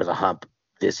get over the hump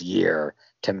this year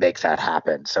to make that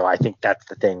happen. So I think that's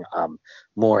the thing.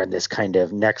 More in this kind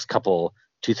of next couple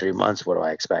 2-3 months. What do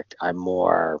I expect? I'm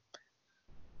more.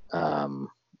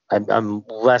 I'm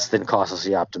less than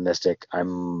cautiously optimistic.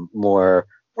 I'm more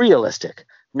realistic.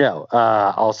 No,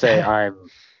 I'll say I'm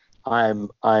happy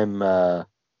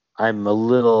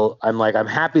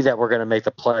that we're going to make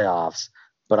the playoffs,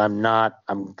 but I'm not.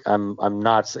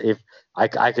 If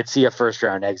I could see a first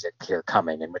round exit here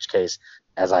coming, in which case,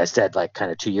 as I said, like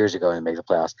kind of 2 years ago, and make the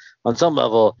playoffs. On some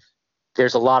level,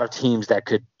 there's a lot of teams that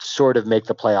could sort of make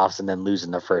the playoffs and then lose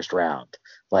in the first round.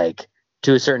 Like,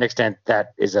 to a certain extent,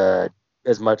 that is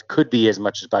could be as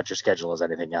much about your schedule as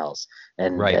anything else.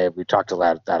 And Right. we talked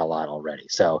about that a lot already.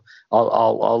 So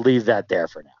I'll leave that there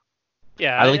for now.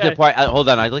 Yeah, I'd like to point. Hold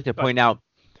on. I'd like to point out.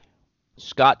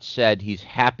 Scott said he's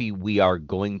happy we are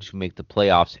going to make the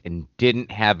playoffs and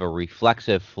didn't have a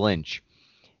reflexive flinch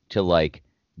to like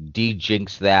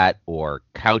de-jinx that or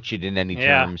couch it in any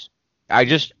terms. I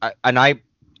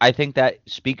think that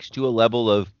speaks to a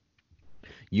level of,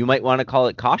 you might want to call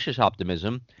it cautious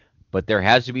optimism, but there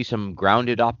has to be some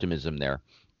grounded optimism there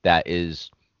that is,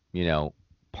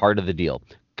 part of the deal.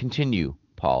 Continue,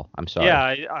 Paul. I'm sorry.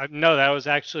 Yeah, no, that was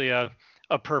actually a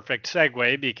perfect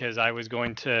segue, because I was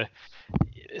going to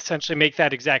essentially make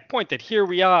that exact point, that here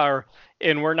we are,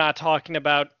 and we're not talking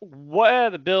about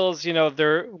the Bills,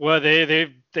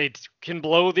 they can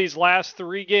blow these last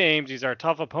 3 games. These are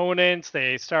tough opponents.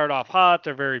 They start off hot.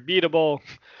 They're very beatable.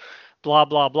 Blah,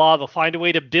 blah, blah. They'll find a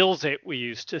way to Bills it, we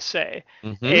used to say.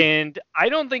 Mm-hmm. And I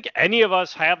don't think any of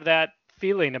us have that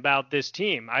feeling about this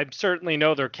team. I certainly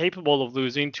know they're capable of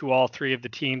losing to all 3 of the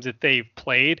teams that they've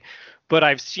played, but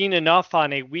I've seen enough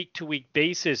on a week-to-week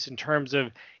basis in terms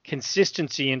of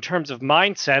consistency, in terms of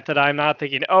mindset, that I'm not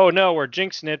thinking, oh no, we're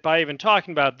jinxing it by even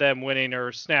talking about them winning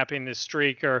or snapping this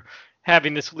streak or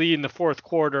having this lead in the fourth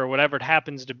quarter or whatever it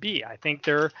happens to be. I think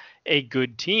they're a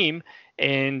good team,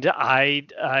 and I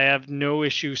have no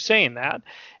issue saying that.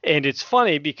 And it's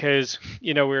funny because,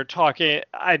 we were talking,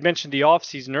 I'd mentioned the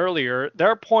offseason earlier. There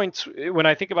are points when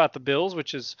I think about the Bills,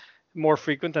 which is more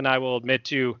frequent than I will admit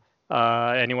to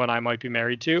anyone I might be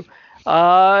married to.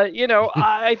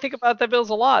 I think about the Bills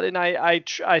a lot, and I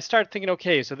start thinking,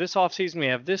 okay, so this offseason we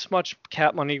have this much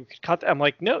cap money we could cut. I'm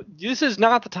like, no, this is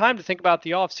not the time to think about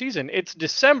the offseason. It's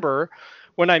December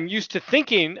when I'm used to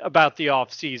thinking about the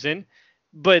offseason,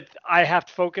 but I have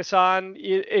to focus on,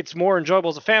 it's more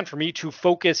enjoyable as a fan for me to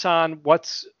focus on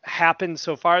what's happened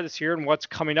so far this year and what's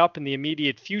coming up in the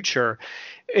immediate future,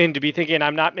 and to be thinking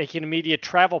I'm not making immediate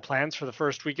travel plans for the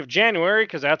first week of January,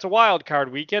 because that's a wild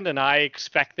card weekend, and I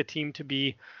expect the team to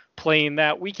be playing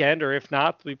that weekend, or if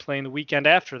not, they'll be playing the weekend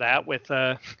after that with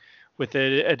a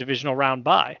divisional round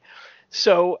bye.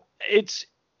 So it's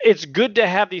good to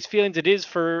have these feelings. It is,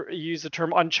 for use the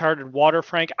term, uncharted water,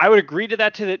 Frank. I would agree to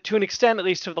that to an extent, at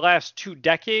least of the last 2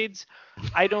 decades.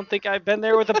 I don't think I've been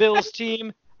there with a Bills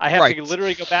team. I have to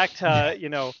literally go back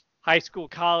to, high school,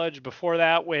 college, before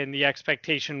that, when the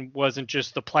expectation wasn't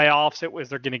just the playoffs. It was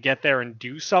they're going to get there and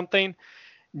do something.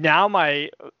 Now my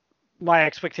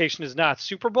expectation is not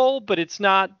Super Bowl, but it's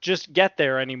not just get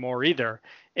there anymore either.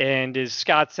 And as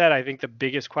Scott said, I think the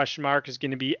biggest question mark is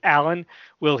going to be Allen.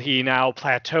 Will he now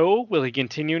plateau? Will he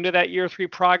continue into that year 3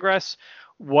 progress?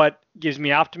 What gives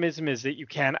me optimism is that you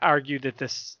can argue that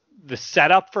the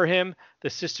setup for him, the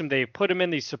system they've put him in,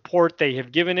 the support they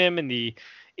have given him, and the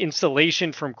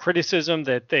insulation from criticism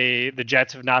that the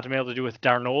Jets have not been able to do with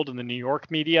Darnold and the New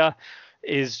York media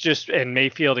is just, and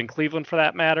Mayfield and Cleveland for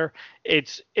that matter,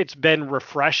 it's been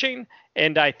refreshing,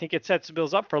 and I think it sets the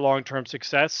Bills up for long-term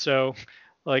success. So,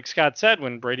 like Scott said,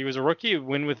 when Brady was a rookie,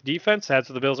 win with defense. That's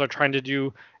what the Bills are trying to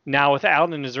do now with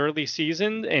Allen in his early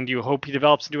season, and you hope he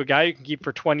develops into a guy you can keep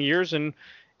for 20 years and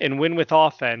win with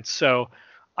offense. So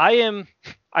I am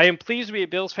pleased to be a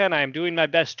Bills fan. I am doing my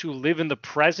best to live in the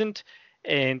present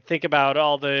and think about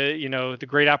all the, the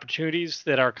great opportunities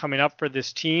that are coming up for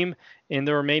this team in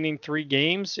the remaining 3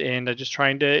 games, and just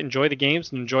trying to enjoy the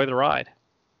games and enjoy the ride.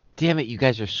 Damn it, you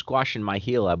guys are squashing my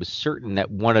heel. I was certain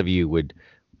that one of you would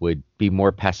be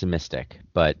more pessimistic,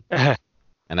 but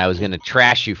and I was going to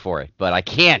trash you for it, but I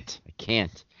can't.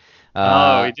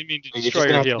 Oh, he didn't mean to destroy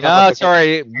your heel. No,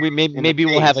 sorry. Maybe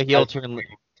we'll have a heel turn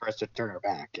for us to turn our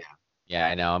back. Yeah. Yeah,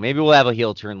 I know. Maybe we'll have a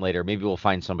heel turn later. Maybe we'll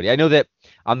find somebody. I know that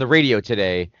on the radio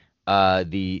today,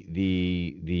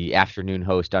 the afternoon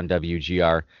host on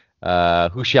WGR,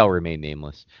 who shall remain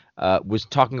nameless, was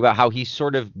talking about how he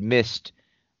sort of missed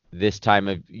this time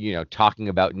of, talking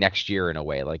about next year in a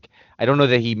way. Like, I don't know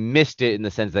that he missed it in the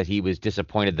sense that he was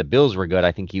disappointed the Bills were good.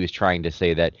 I think he was trying to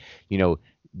say that,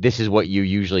 this is what you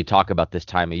usually talk about this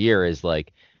time of year is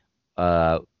like,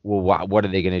 well, what are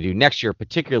they going to do next year,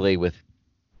 particularly with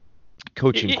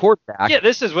coaching quarterback? Yeah,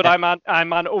 this is what I'm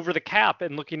on over the cap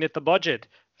and looking at the budget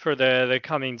for the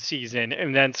coming season,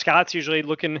 and then Scott's usually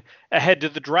looking ahead to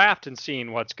the draft and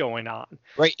seeing what's going on.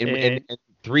 Right, and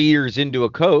 3 years into a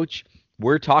coach,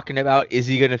 we're talking about, is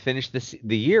he going to finish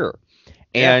the year,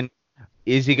 and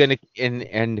is he going to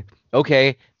and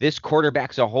okay, this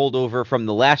quarterback's a holdover from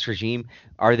the last regime.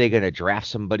 Are they going to draft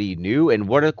somebody new? And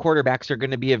what are quarterbacks are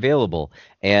going to be available?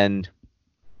 And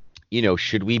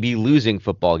should we be losing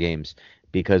football games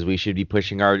because we should be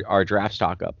pushing our draft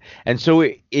stock up? And so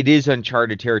it is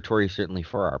uncharted territory, certainly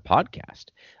for our podcast.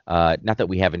 Not that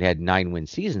we haven't had 9-win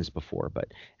seasons before, but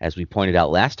as we pointed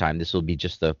out last time, this will be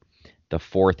just the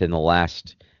fourth in the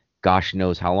last gosh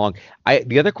knows how long.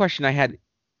 The other question I had,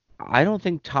 I don't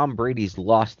think Tom Brady's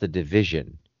lost the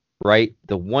division, right?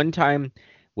 The one time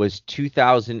was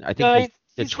 2000. I think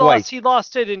twice. He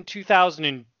lost it in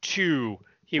 2002.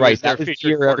 He right, was their that was featured the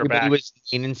year quarterback. everybody was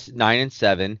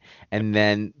 9-7, and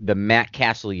then the Matt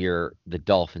Castle year, the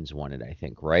Dolphins won it, I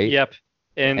think, right? Yep.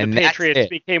 And the that's Patriots it.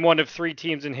 became one of 3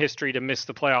 teams in history to miss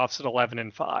the playoffs at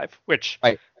 11-5, which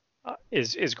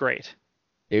is great.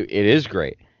 It is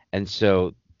great. And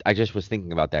so I just was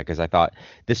thinking about that because I thought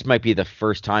this might be the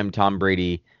first time Tom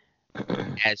Brady,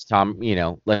 as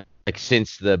like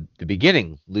since the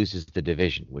beginning, loses the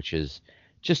division, which is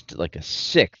just like a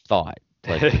sick thought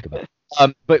to think about.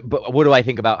 But what do I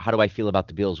think about? How do I feel about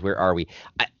the Bills? Where are we?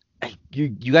 You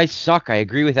guys suck. I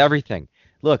agree with everything.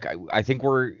 Look, I think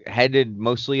we're headed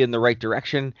mostly in the right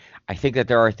direction. I think that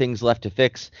there are things left to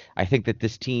fix. I think that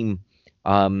this team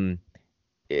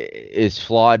is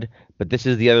flawed, but this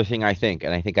is the other thing I think,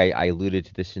 and I think I alluded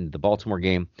to this in the Baltimore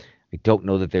game. I don't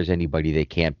know that there's anybody they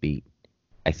can't beat.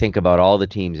 I think about all the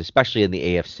teams, especially in the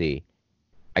AFC.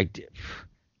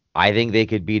 I think they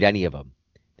could beat any of them.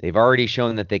 They've already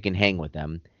shown that they can hang with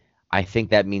them. I think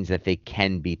that means that they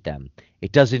can beat them.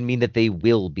 It doesn't mean that they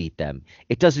will beat them.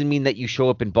 It doesn't mean that you show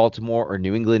up in Baltimore or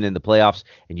New England in the playoffs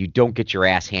and you don't get your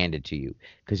ass handed to you,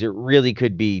 because it really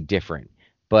could be different.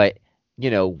 But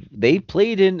they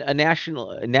played in a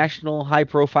national high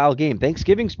profile game.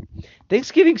 Thanksgiving's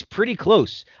pretty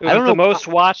close. It was the most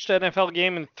watched NFL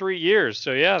game in 3 years.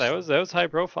 So yeah, that was high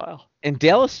profile. And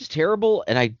Dallas is terrible,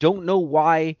 and I don't know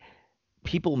why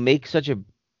people make such a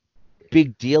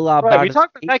big deal about it. We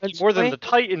talked about that more than the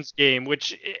Titans game,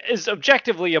 which is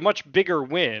objectively a much bigger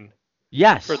win.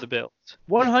 Yes, for the Bills,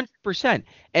 100%.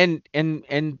 And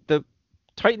the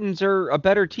Titans are a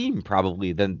better team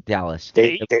probably than Dallas.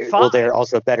 They're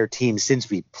also a better team since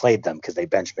we played them, because they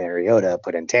benched Mariota,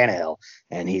 put in Tannehill,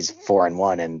 and he's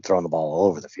 4-1 and throwing the ball all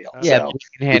over the field. Yeah, so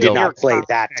we did not play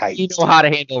that tight. You know how to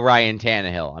handle Ryan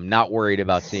Tannehill. I'm not worried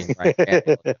about seeing Ryan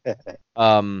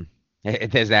Tannehill.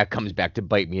 As that comes back to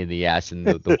bite me in the ass in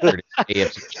the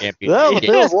AFC championship. Well, the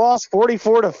Bills lost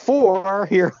 44-4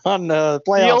 here on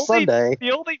playoff Sunday.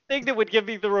 The only thing that would give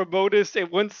me the remotest,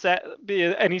 it wouldn't be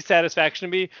any satisfaction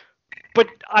to me, but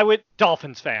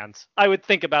Dolphins fans. I would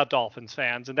think about Dolphins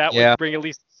fans, and that would bring at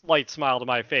least a slight smile to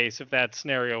my face if that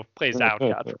scenario plays out,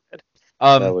 God forbid.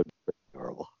 That would be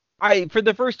horrible. For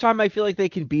the first time, I feel like they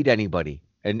can beat anybody.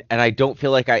 And I don't feel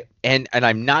like and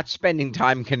I'm not spending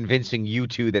time convincing you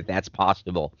two that that's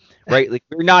possible, right? Like,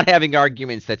 we're not having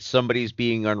arguments that somebody's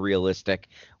being unrealistic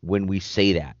when we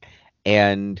say that.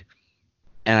 And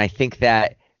I think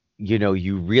that,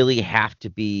 you really have to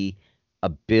be a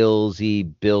Bills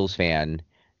fan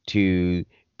to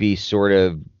be sort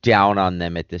of down on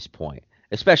them at this point,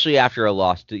 especially after a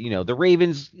loss to, the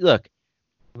Ravens. Look,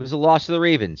 it was a loss to the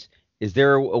Ravens. Is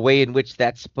there a way in which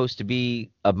that's supposed to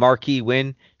be a marquee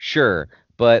win? Sure.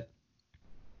 But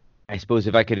I suppose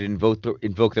if I could invoke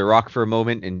the Rock for a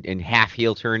moment and half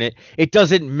heel turn it, it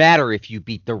doesn't matter if you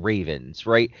beat the Ravens,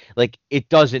 right? Like, it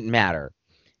doesn't matter.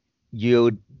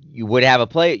 You would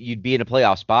have you'd be in a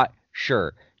playoff spot.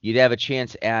 Sure. You'd have a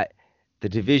chance at the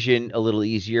division a little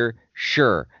easier.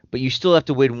 Sure. But you still have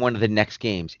to win one of the next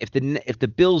games. If the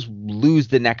Bills lose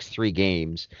the next 3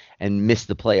 games and miss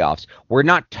the playoffs, we're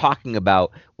not talking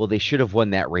about, well, they should have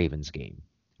won that Ravens game,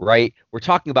 right? We're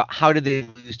talking about, how did they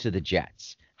lose to the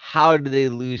Jets? How did they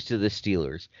lose to the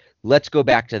Steelers? Let's go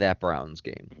back to that Browns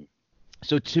game.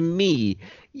 So to me,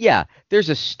 yeah, there's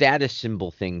a status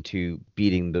symbol thing to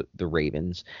beating the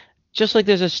Ravens, just like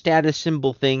there's a status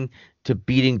symbol thing to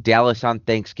beating Dallas on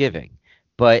Thanksgiving.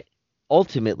 But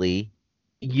ultimately,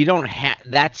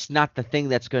 that's not the thing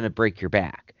that's going to break your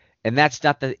back. And that's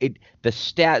not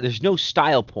there's no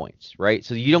style points, right?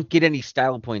 So you don't get any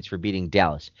style points for beating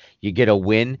Dallas. You get a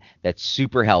win that's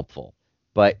super helpful,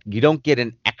 but you don't get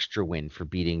an extra win for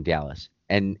beating Dallas.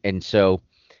 and so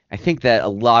I think that a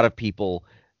lot of people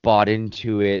bought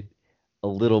into it a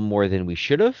little more than we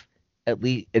should have, at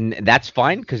least, and that's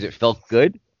fine because it felt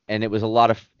good and it was a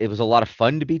lot of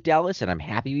fun to beat Dallas, and I'm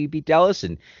happy we beat Dallas,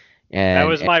 and That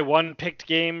was and my one picked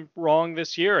game wrong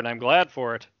this year, and I'm glad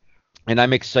for it. and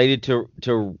I'm excited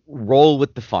to roll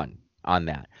with the fun on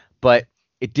that. But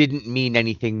it didn't mean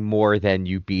anything more than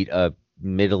you beat a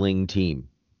middling team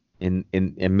in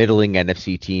a middling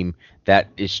NFC team that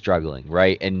is struggling,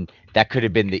 right? And that could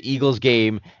have been the Eagles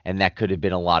game, and that could have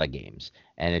been a lot of games.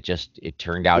 And it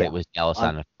turned out it was Dallas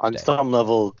on a on Thursday.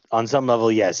 some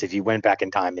level, yes. If you went back in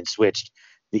time and switched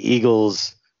the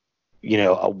Eagles,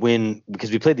 a win,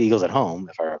 because we played the Eagles at home,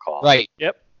 if I recall. Right.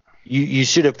 Yep. You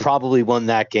should have probably won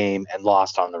that game and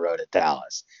lost on the road at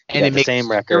Dallas. And it the makes same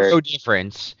record. no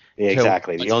difference. Yeah,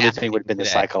 exactly. what's The only happening thing would have been the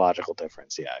today. psychological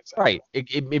difference. Yeah, exactly. Right.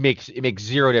 It makes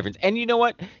zero difference. And you know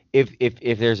what? If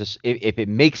it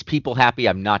makes people happy,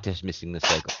 I'm not dismissing the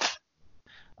cycle.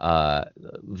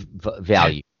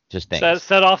 Value. Just thanks.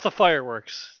 Set off the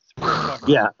fireworks.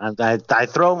 Yeah, I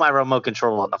throw my remote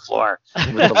control on the floor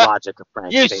with the logic of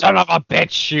Frank. You son of a bitch!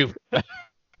 Shoot.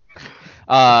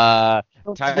 Ty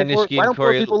Niski Why and don't more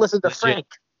Corey people listen to legit.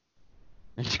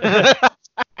 Frank?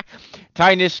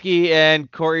 Ty Niski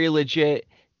and Corey legit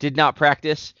did not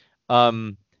practice, but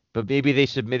maybe they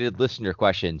submitted listener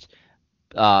questions.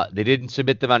 They didn't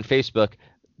submit them on Facebook.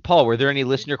 Paul, were there any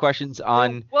listener questions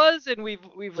on? It was, and we've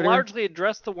Twitter? largely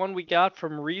addressed the one we got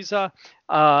from Riza.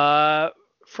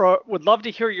 Would love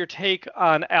to hear your take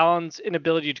on Allen's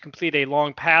inability to complete a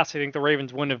long pass. I think the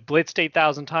Ravens wouldn't have blitzed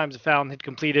 8,000 times if Allen had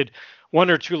completed one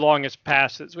or two longest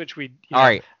passes, which All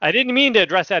right. I didn't mean to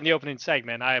address that in the opening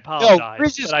segment. I No, apologize,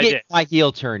 Riz is but I getting did. my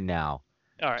heel turn now.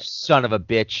 All right. Son of a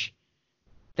bitch.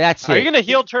 That's Are it. you going to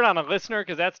heel turn on a listener?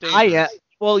 Because that's dangerous.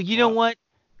 Well, you know what?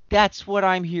 That's what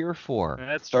I'm here for.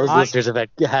 That's true. Those listeners have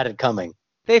had it coming.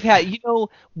 They've had,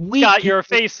 we Got give, your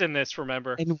face in this,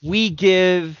 remember? and we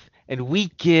give, and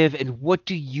what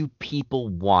do you people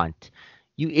want?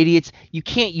 You idiots! You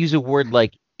can't use a word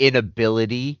like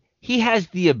inability. He has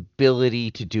the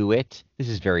ability to do it. This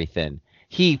is very thin.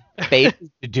 He failed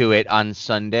to do it on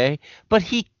Sunday, but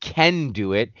he can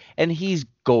do it, and he's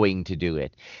going to do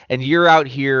it. And you're out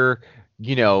here,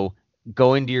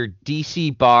 going to your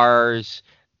DC bars,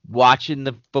 watching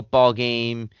the football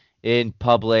game in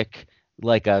public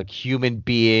like a human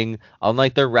being,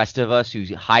 unlike the rest of us who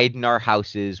hide in our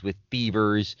houses with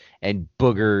fevers and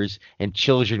boogers and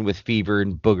children with fever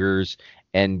and boogers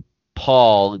and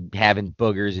Paul having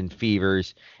boogers and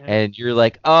fevers. And you're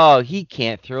like, oh, he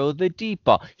can't throw the deep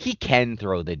ball. He can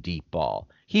throw the deep ball.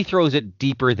 He throws it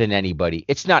deeper than anybody.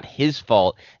 It's not his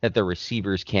fault that the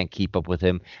receivers can't keep up with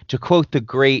him. To quote a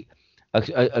great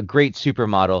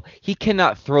supermodel, he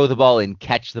cannot throw the ball and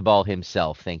catch the ball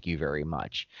himself. Thank you very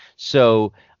much.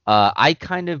 So I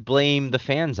kind of blame the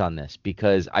fans on this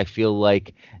because I feel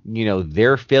like,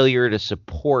 their failure to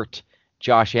support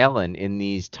Josh Allen in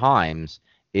these times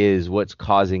is what's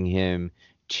causing him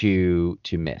to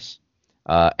miss.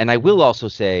 And I will also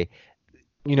say,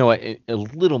 a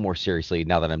little more seriously,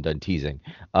 now that I'm done teasing,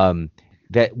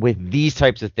 that with these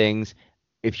types of things,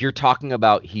 if you're talking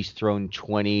about he's thrown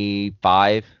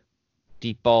 25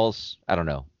 deep balls, I don't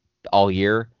know, all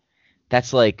year,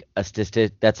 that's like a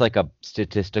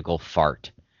statistical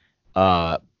fart.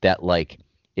 That like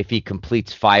if he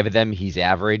completes 5 of them, he's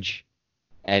average,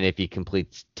 and if he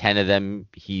completes 10 of them,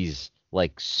 he's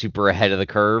like super ahead of the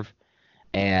curve.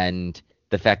 And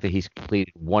the fact that he's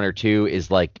completed 1 or 2 is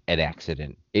like an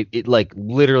accident. It like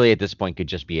literally at this point could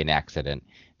just be an accident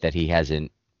that he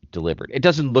hasn't delivered. It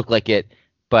doesn't look like it,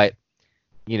 but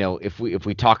if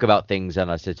we talk about things on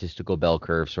a statistical bell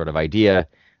curve sort of idea,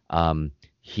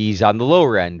 he's on the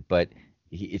lower end, but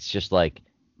it's just like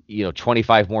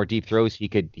 25 more deep throws, he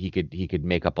could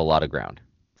make up a lot of ground.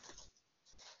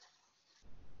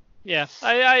 Yeah,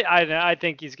 I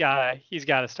think he's got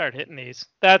to start hitting these.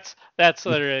 That's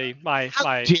literally my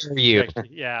How dare you? prediction.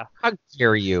 Yeah, How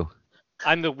dare you?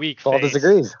 I'm the weak Paul face.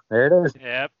 disagrees. There it is.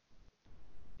 Yep.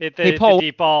 Hit Hey, the Paul.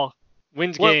 deep ball,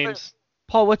 wins games.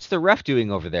 Paul, what's the ref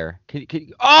doing over there?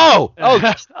 Oh,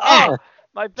 oh,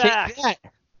 my take back. that.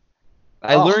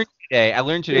 I learned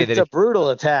today It's that a brutal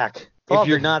attack. Paul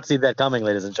you're- did not see that coming,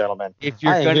 ladies and gentlemen. if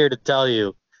you're I am gonna, here to tell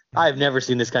you, I've never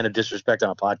seen this kind of disrespect on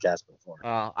a podcast before.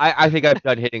 I think I'm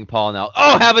done hitting Paul now.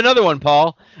 Oh, have another one,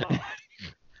 Paul.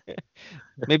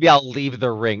 Maybe I'll leave the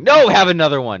ring. No, have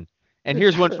another one. And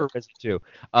here's one for Riz too.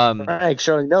 Frank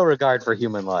showing no regard for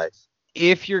human life.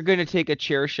 If you're gonna take a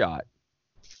chair shot,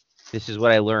 this is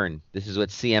what I learned. This is what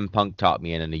CM Punk taught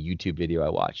me in a YouTube video I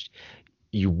watched.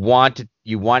 You want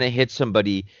to hit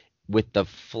somebody with the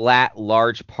flat,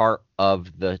 large part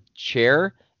of the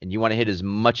chair, and you want to hit as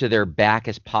much of their back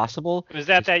as possible. Was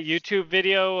that YouTube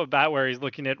video about where he's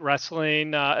looking at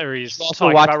wrestling, or he's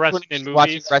Also talking about wrestling in movies?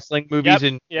 Watching wrestling movies, Yep.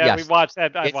 and yeah, yes, we watched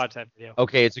that. I watched that video.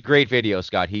 Okay, it's a great video,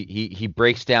 Scott. He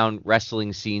breaks down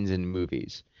wrestling scenes in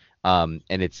movies. And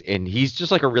he's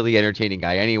just like a really entertaining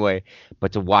guy anyway,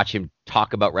 but to watch him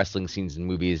talk about wrestling scenes in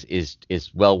movies is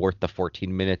well worth the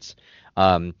 14 minutes.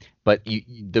 But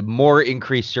the more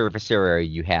increased surface area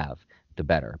you have, the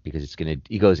better, because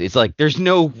it's like there's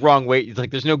no wrong way. It's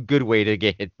like there's no good way to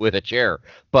get hit with a chair,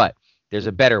 but there's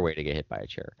a better way to get hit by a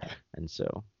chair. And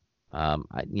so,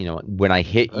 when I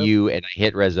hit you and I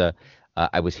hit Reza,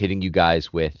 I was hitting you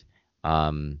guys with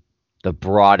the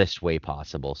broadest way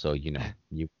possible, so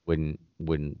you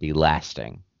wouldn't be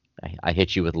lasting. I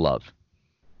hit you with love.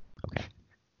 Okay.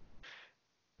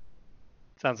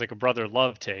 Sounds like a brother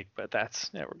love take, but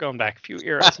we're going back a few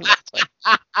eras.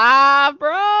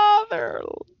 Brother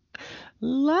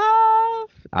love.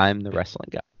 I'm the wrestling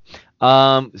guy.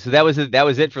 So that was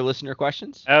it for listener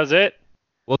questions. That was it.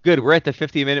 Well, good. We're at the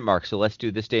 50-minute mark, so let's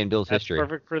do this day in Bill's history.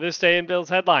 Perfect for this day in Bill's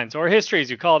headlines, or history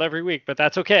as you call it every week, but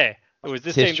that's okay. It was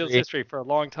this day in Bill's history for a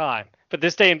long time. But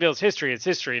this day in Bill's history, it's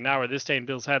history. Now we're this day in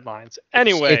Bill's headlines.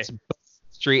 Anyway. It's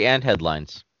history and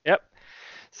headlines. Yep.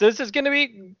 So this is going to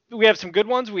be, we have some good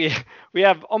ones. We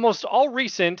have almost all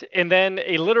recent, and then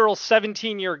a literal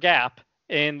 17-year gap.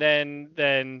 And then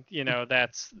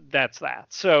that's that.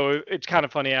 So it's kind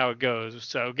of funny how it goes.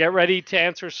 So get ready to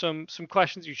answer some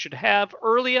questions you should have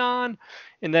early on.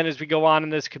 And then as we go on,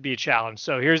 and this could be a challenge.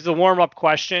 So here's the warm-up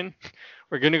question.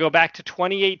 We're going to go back to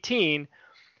 2018.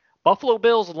 Buffalo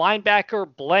Bills linebacker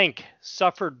blank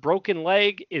suffered broken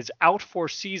leg, is out for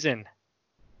season.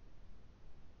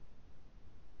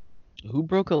 Who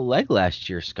broke a leg last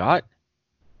year, Scott?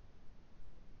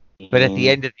 But at the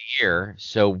end of the year,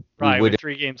 so right, with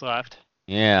 3 games left.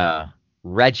 Yeah,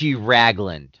 Reggie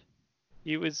Ragland.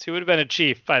 He would have been a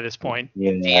Chief by this point.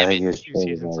 Yeah, I think he was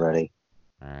traded already.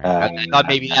 Right. I thought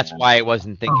maybe that's why I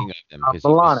wasn't thinking of him.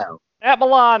 Milano. Matt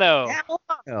Milano.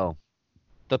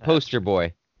 The poster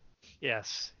boy.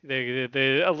 Yes,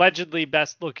 the allegedly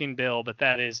best-looking Bill, but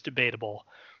that is debatable.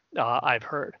 I've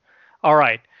heard. All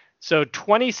right. So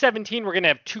 2017, we're going to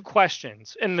have 2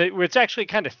 questions. And it's actually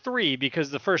kind of 3 because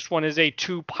the first one is a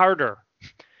 2-parter.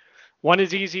 One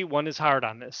is easy, one is hard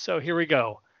on this. So here we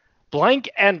go. Blank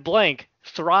and blank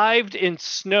thrived in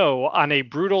snow on a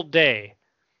brutal day.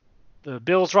 The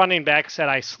Bills running back said,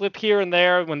 I slip here and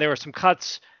there when there were some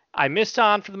cuts. I missed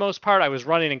on for the most part. I was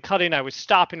running and cutting. I was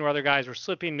stopping where other guys were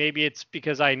slipping. Maybe it's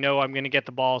because I know I'm going to get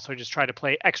the ball, so I just try to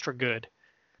play extra good.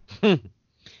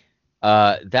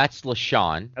 That's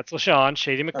LaShawn. That's LaShawn,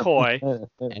 Shady McCoy.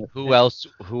 And who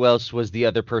else was the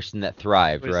other person that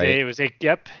thrived, right? It was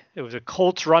a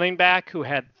Colts running back who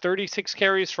had 36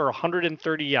 carries for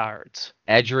 130 yards.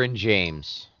 Edgerrin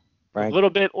James. A little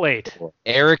bit late.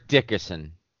 Eric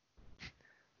Dickerson.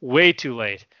 Way too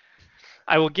late.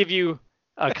 I will give you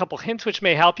a couple hints which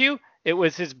may help you. It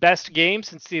was his best game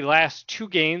since the last 2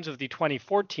 games of the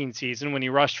 2014 season when he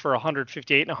rushed for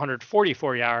 158 and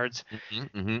 144 yards.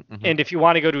 And if you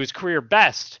want to go to his career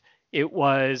best, it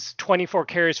was 24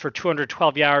 carries for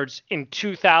 212 yards in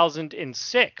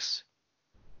 2006.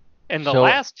 And the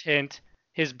last hint,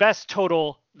 his best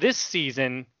total this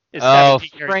season is 17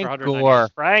 carries for 190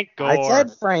 yards. Frank Gore. I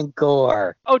said Frank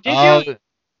Gore. Oh, did you?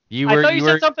 I thought you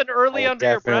said something early under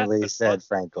your breath. I definitely said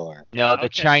Frank Gore. No, the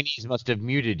Chinese must have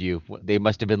muted you. They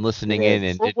must have been listening in.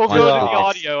 And we'll go to the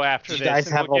audio after this. Do you guys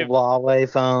have a Huawei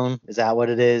phone? Is that what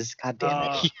it is? God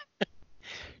damn it.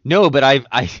 No, but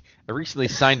I recently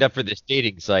signed up for this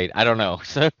dating site. I don't know.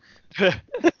 So I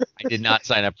did not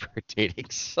sign up for a dating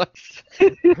site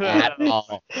at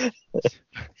all.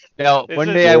 No, one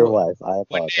day I will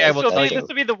tell you. This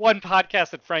will be the one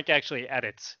podcast that Frank actually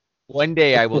edits. One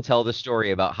day I will tell the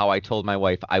story about how I told my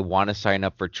wife I want to sign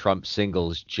up for Trump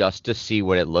singles just to see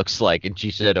what it looks like, and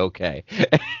she said okay.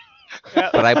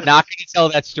 But I'm not going to tell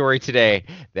that story today.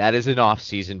 That is an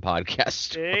off-season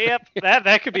podcast. Yep,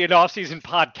 that could be an off-season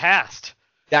podcast.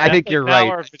 I think you're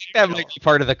right. I think that might be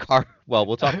part of the car. Well,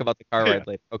 we'll talk about the car ride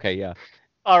later. Okay, yeah.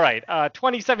 All right.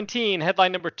 2017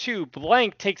 headline number 2: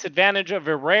 blank takes advantage of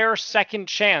a rare second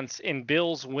chance in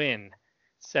Bills' win.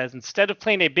 Says instead of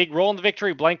playing a big role in the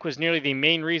victory, blank was nearly the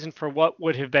main reason for what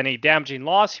would have been a damaging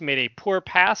loss. He made a poor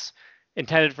pass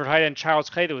intended for tight end Charles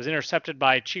Clay that was intercepted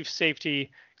by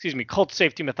Colts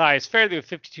safety Matthias Fairley with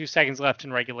 52 seconds left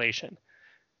in regulation.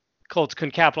 Colts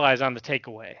couldn't capitalize on the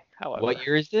takeaway, however. What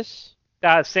year is this?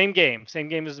 Same game as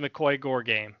the McCoy-Gore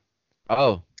game.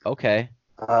 Oh, okay.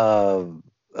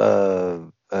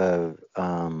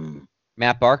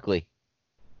 Matt Barkley.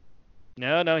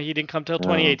 No, he didn't come till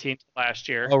 2018 last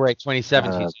year. Oh, right,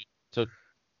 2017. So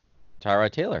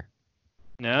Tyrod Taylor.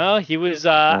 No, he was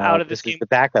out of this game. Is the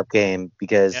backup game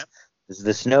because this is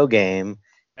the snow game.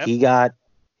 Yep. He got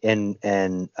and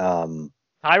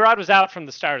Tyrod was out from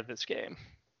the start of this game.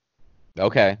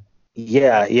 Okay.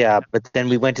 Yeah, but then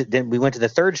we went to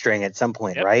the third string at some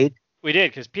point, right? We did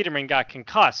because Peterman got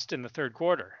concussed in the third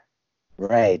quarter.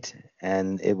 Right,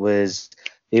 and he was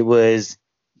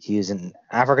an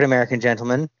African American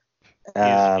gentleman,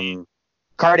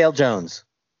 Cardale Jones.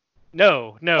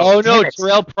 No. Oh no,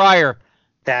 Terrell Pryor.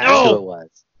 That's who it was.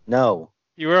 No.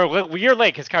 You're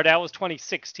late because Cardale was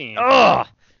 2016. Ugh.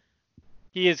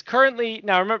 He is currently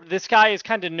now. Remember, this guy is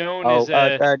kind of known as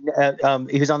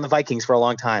he was on the Vikings for a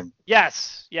long time.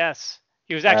 Yes.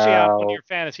 He was actually on one of your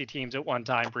fantasy teams at one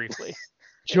time briefly.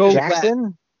 Joe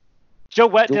Jackson. Joe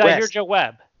Webb. Did I hear Joe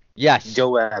Webb? Yes. Joe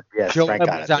Webb. Yes. Joe Frank Webb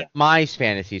got was it. on my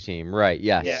fantasy team. Right.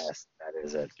 Yes. Yes, that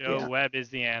is it. Joe Webb is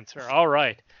the answer. All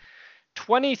right.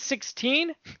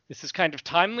 2016. This is kind of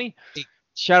timely.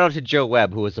 Shout out to Joe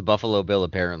Webb, who was a Buffalo Bill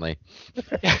apparently.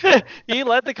 He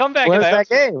led the comeback. Where's that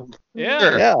game?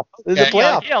 Yeah. Yeah. It was a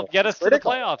playoff. He helped get us to the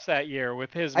playoffs that year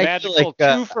with his magical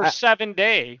 2-for-7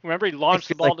 day. Remember, he launched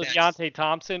the ball to Deontay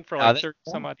Thompson for like 30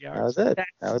 some odd yards. That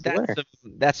was it.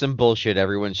 That's some bullshit.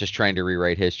 Everyone's just trying to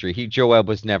rewrite history. Joe Webb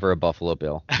was never a Buffalo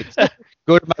Bill.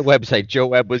 Go to my website. Joe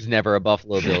Webb was never a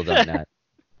Buffalo Bill.net.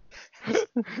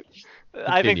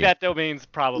 I think that domain's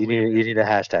probably. You need a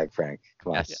hashtag, Frank.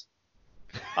 Come on. Yes. Yeah.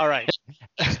 All right.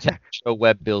 Joe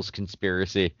Webb Bills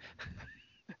conspiracy.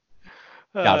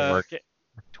 Gotta work.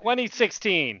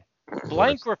 2016.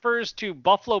 Blank refers to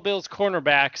Buffalo Bills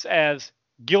cornerbacks as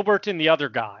Gilbert and the other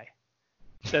guy.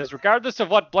 Says, regardless of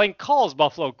what Blank calls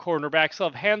Buffalo cornerbacks, he'll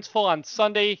have hands full on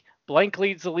Sunday. Blank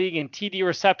leads the league in TD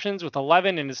receptions with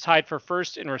 11 and is tied for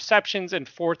first in receptions and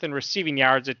fourth in receiving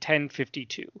yards at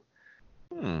 1052.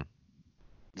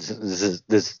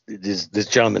 This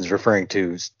gentleman's referring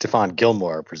to Stephon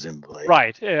Gilmore, presumably.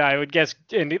 Right. I would guess,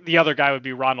 and the other guy would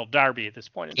be Ronald Darby at this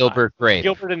point in Gilbert time. Grape.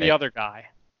 Gilbert and the other guy.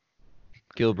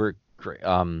 Gilbert Grape.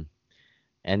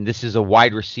 And this is a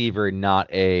wide receiver,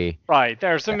 not a. Right.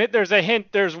 There's a hint.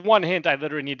 There's one hint I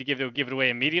literally need to give it away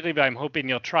immediately, but I'm hoping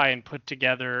you'll try and put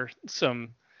together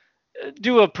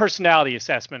do a personality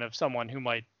assessment of someone who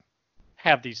might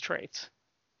have these traits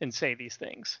and say these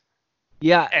things.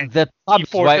 Yeah, and the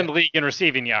fourth in the league in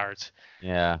receiving yards.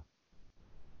 Yeah.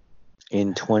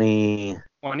 In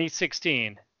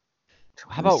 2016.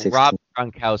 How about Rob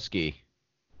Gronkowski?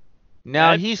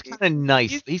 No, he's kind of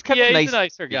nice. He's kind of nice. He's a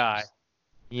nicer guy.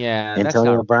 Yeah.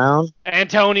 Antonio Brown?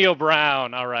 Antonio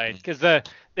Brown, all right. Because the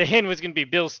hint was going to be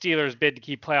Bill Steelers' bid to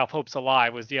keep playoff hopes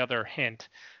alive was the other hint.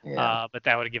 Yeah. But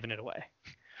that would have given it away.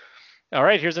 All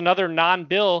right, here's another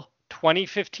non-Bill,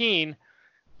 2015.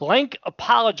 Blank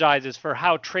apologizes for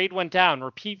how trade went down,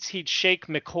 repeats he'd shake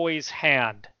McCoy's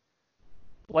hand.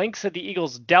 Blank said the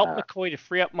Eagles dealt McCoy to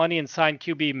free up money and sign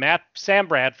QB Sam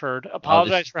Bradford.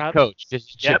 Apologized for how coach. This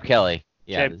is Chip Kelly.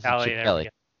 Yeah, Chip Kelly.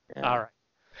 Yeah. All right.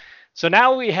 So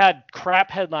now we had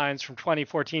crap headlines from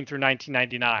 2014 through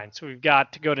 1999. So we've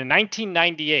got to go to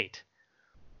 1998.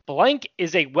 Blank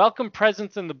is a welcome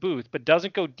presence in the booth, but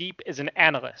doesn't go deep as an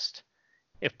analyst.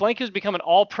 If Blank has become an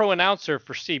all-pro announcer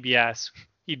for CBS,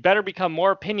 he'd better become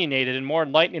more opinionated and more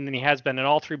enlightening than he has been in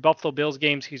all three Buffalo Bills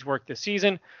games he's worked this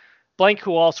season. Blank,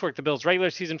 who also worked the Bills' regular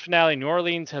season finale in New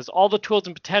Orleans, has all the tools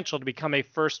and potential to become a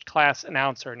first-class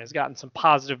announcer and has gotten some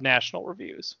positive national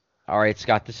reviews. All right,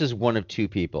 Scott, this is one of two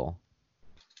people.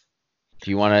 Do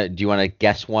you want to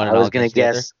guess one? I was going to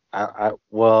guess.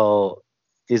 Well,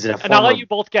 is it a And I'll let you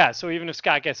both guess. So even if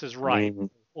Scott guesses right,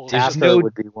 Tasker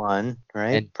would be one,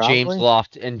 right? And probably?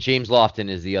 James Lofton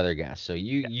is the other guess. So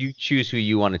you choose who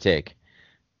you want to take.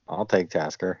 I'll take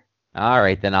Tasker. All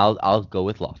right, then I'll go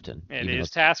with Lofton. It is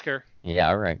Tasker. Yeah,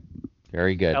 all right.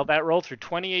 Very good. Held that role through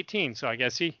 2018, so I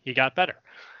guess he got better.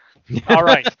 All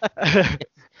right.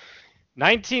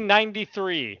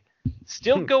 1993.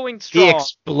 Still going strong. He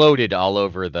exploded all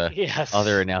over the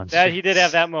other announcers. That he did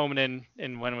have that moment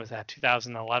in when was that?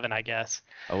 2011, I guess.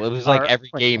 Oh, it was like every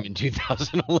game in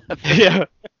 2011. Yeah.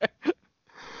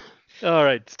 All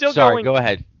right. Still Sorry, going. go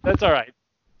ahead. That's all right.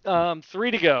 4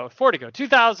 to go.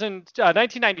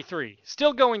 1993.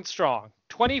 Still going strong.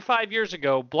 25 years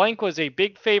ago, Blank was a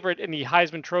big favorite in the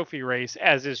Heisman Trophy race,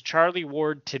 as is Charlie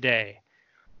Ward today.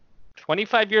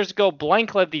 25 years ago,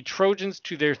 Blank led the Trojans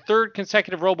to their third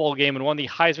consecutive Pro Bowl game and won the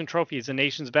Heisman Trophy as the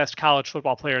nation's best college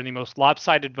football player in the most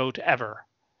lopsided vote ever.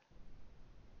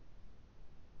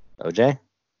 OJ?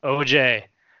 OJ.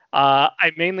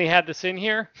 I mainly had this in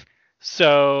here,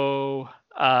 so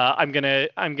I'm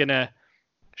gonna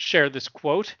share this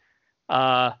quote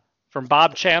from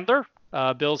Bob Chandler,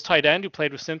 Bills tight end who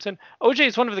played with Simpson. OJ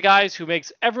is one of the guys who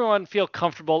makes everyone feel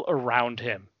comfortable around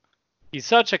him. He's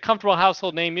such a comfortable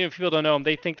household name. Even if people don't know him,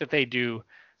 they think that they do.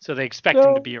 So they expect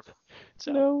him to be around.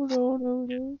 So.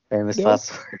 No. Famous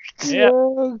last words. Yeah.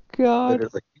 Oh, God.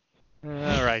 Literally.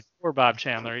 All right. Poor Bob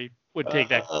Chandler. He would take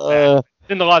that back.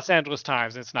 In the Los Angeles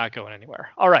Times, it's not going anywhere.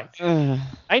 All right.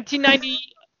 1990.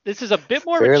 This is a bit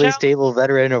more Fairly of a stable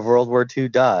veteran of World War II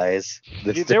dies.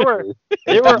 There were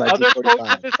other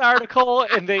quotes in this article,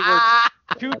 and they were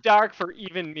too dark for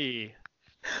even me.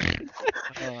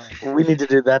 We need to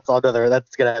do that's another.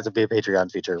 That's gonna have to be a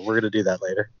Patreon feature. We're gonna do that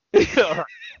later.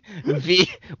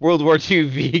 World War II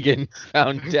vegan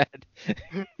found dead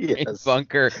in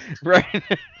bunker. Right.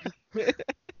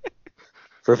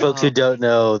 For folks who don't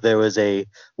know, there was a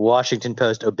Washington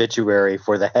Post obituary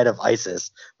for the head of ISIS,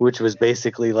 which was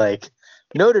basically like,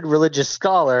 noted religious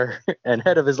scholar and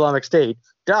head of Islamic State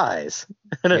dies.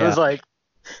 And it was like,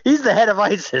 he's the head of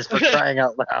ISIS, for crying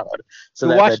out loud. So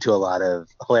that led to a lot of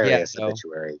hilarious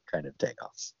obituary kind of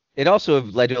takeoffs. It also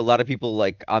led to a lot of people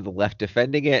like on the left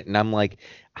defending it, and I'm like,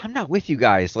 I'm not with you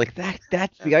guys. Like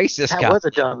that's the ISIS guy. That was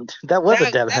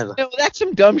a dumb headline. No, that's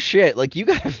some dumb shit. Like you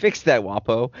gotta fix that,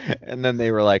 WAPO. And then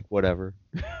they were like, whatever.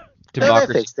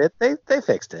 Democracy. They fixed it. They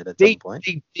fixed it at some point.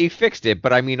 They fixed it,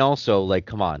 but I mean also like,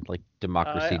 come on, like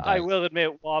democracy. I will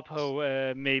admit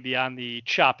WAPO may be on the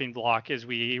chopping block as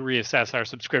we reassess our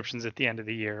subscriptions at the end of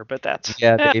the year, but that's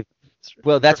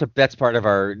well, that's part of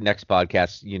our next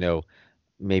podcast. You know.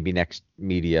 Maybe next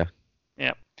media.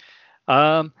 Yeah.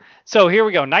 So here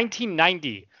we go.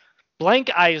 1990.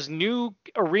 Blank eyes new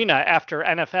arena after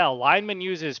NFL. Lineman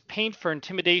uses paint for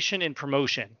intimidation and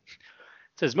promotion.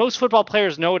 It says most football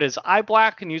players know it as eye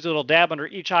black and use a little dab under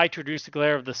each eye to reduce the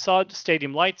glare of the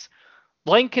stadium lights.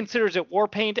 Blank considers it war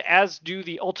paint, as do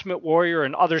the Ultimate Warrior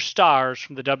and other stars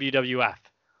from the WWF.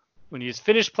 When he's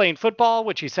finished playing football,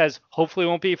 which he says hopefully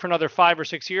won't be for another 5 or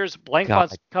 6 years, Blank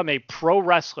wants to become a pro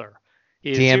wrestler.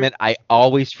 Damn it, I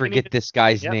always forget this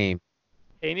guy's name.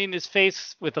 Painting his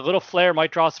face with a little flair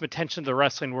might draw some attention to the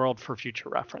wrestling world for future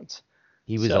reference.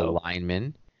 He was a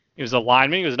lineman. He was a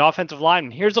lineman. He was an offensive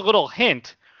lineman. Here's a little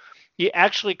hint. He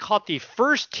actually caught the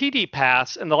first TD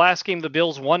pass in the last game the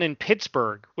Bills won in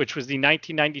Pittsburgh, which was the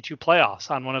 1992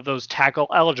 playoffs, on one of those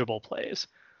tackle-eligible plays.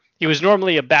 He was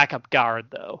normally a backup guard,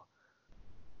 though.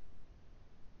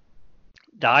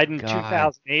 Died in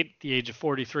 2008 at the age of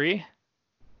 43.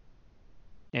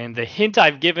 And the hint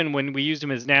I've given when we used him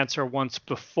as an answer once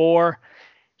before,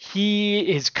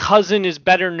 his cousin is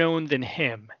better known than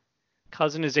him.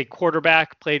 Cousin is a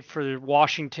quarterback, played for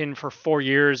Washington for 4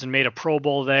 years and made a Pro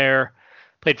Bowl there.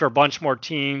 Played for a bunch more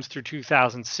teams through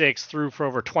 2006, threw for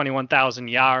over 21,000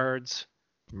 yards.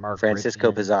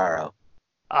 Francisco Pizarro.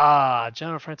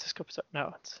 General Francisco Pizarro.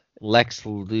 No, it's Lex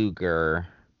Luger.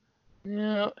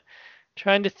 No.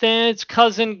 Trying to think. It's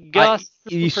cousin Gus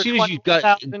for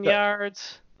 21,000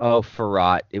 yards. Oh,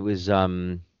 Farrat. It was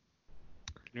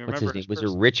what's his name? Was it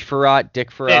Rich Farrat?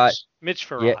 Dick Farrat? Mitch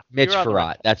Farrat. Yeah, Mitch Farrat.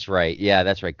 Right. That's right. Yeah,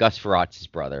 that's right. Gus Farrat's his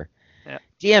brother. Yeah.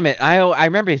 Damn it. I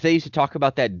remember they used to talk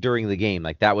about that during the game.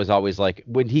 Like that was always like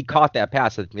when he caught that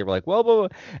pass, I think they were like, well,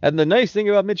 and the nice thing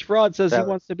about Mitch Farrat says he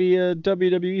wants to be a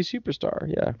WWE superstar.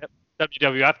 Yeah. Yep.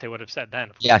 WWF, they would have said then.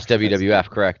 Yes, WWF,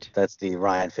 correct. That's the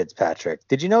Ryan Fitzpatrick.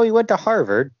 Did you know he went to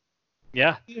Harvard?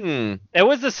 Yeah. It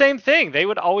was the same thing. They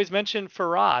would always mention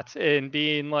Farrat and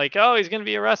being like, oh, he's going to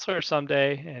be a wrestler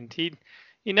someday. And he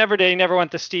never did. He never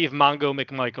went the Steve Mongo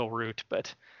McMichael route,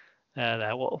 but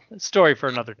story for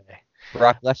another day.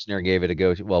 Brock Lesnar gave it a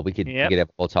go. Well, we could have a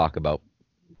whole talk about.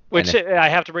 Which I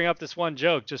have to bring up this one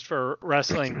joke just for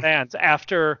wrestling fans.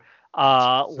 After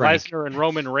Lesnar and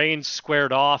Roman Reigns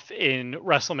squared off in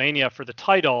WrestleMania for the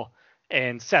title,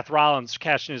 and Seth Rollins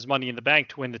cashing his money in the bank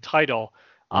to win the title.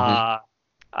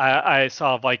 I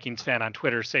saw a Vikings fan on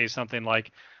Twitter say something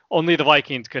like, only the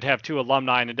Vikings could have two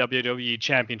alumni in a WWE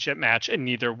championship match, and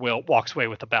neither walks away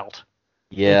with the belt.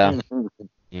 Yeah.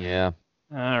 Yeah.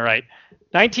 All right.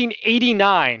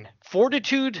 1989.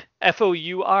 Fortitude,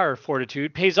 F-O-U-R,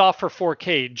 Fortitude, pays off for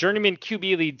 4K. Journeyman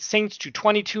QB leads Saints to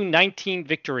 22-19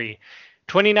 victory.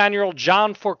 29-year-old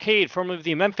John Fourcade, formerly of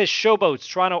the Memphis Showboats,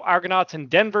 Toronto Argonauts, and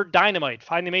Denver Dynamite,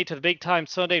 finally made to the big time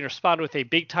Sunday and responded with a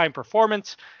big time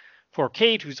performance.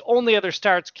 Fourcade, whose only other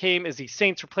starts came as the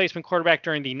Saints replacement quarterback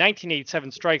during the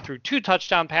 1987 strike, threw 2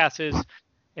 touchdown passes,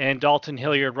 and Dalton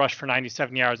Hilliard rushed for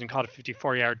 97 yards and caught a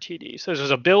 54-yard TD. So this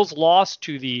was a Bills loss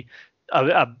to the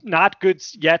not good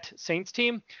yet Saints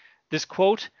team. This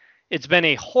quote, "It's been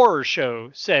a horror show,"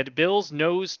 said Bills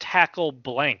nose tackle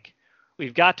blank.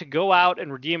 We've got to go out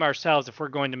and redeem ourselves if we're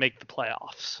going to make the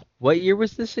playoffs. What year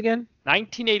was this again?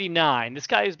 1989. This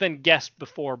guy has been guessed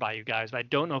before by you guys, but I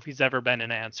don't know if he's ever been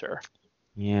an answer.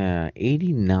 Yeah,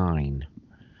 89.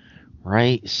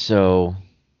 Right, so...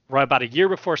 Right about a year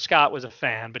before Scott was a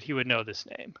fan, but he would know this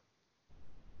name.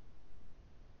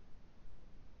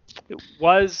 It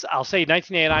was, I'll say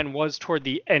 1989 was toward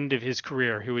the end of his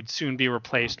career. He would soon be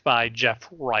replaced by Jeff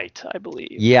Wright, I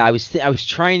believe. Yeah, I was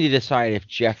trying to decide if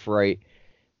Jeff Wright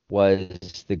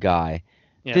was the guy.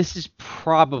 Yeah. This is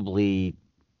probably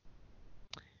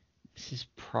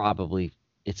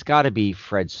it's got to be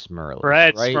Fred Smerlas.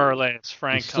 Fred right? Smerlas,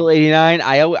 Frank. He's still 89.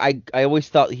 I always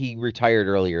thought he retired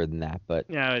earlier than that, but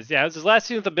Yeah, it was his last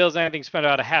season with the Bills. And I think spent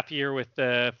about a half year with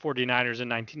the 49ers in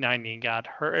 1990 and got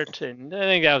hurt, and I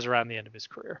think that was around the end of his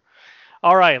career.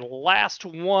 All right, last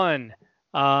one.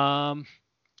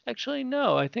 Actually,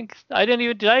 no. I think I didn't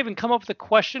even. Did I even come up with a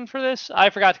question for this? I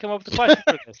forgot to come up with a question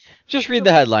for this. just read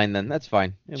the headline then. That's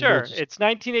fine. And Sure. we'll just- It's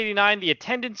 1989, the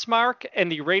attendance mark,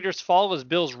 and the Raiders fall as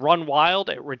Bills run wild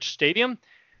at Rich Stadium.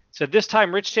 So this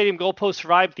time, Rich Stadium goalposts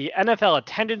survived the NFL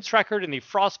attendance record, and the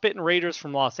frostbitten Raiders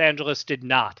from Los Angeles did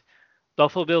not.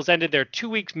 Buffalo Bills ended their 2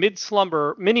 weeks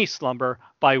mini slumber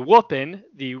by whooping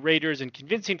the Raiders in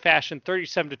convincing fashion,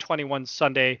 37-21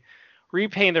 Sunday,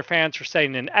 repaying their fans for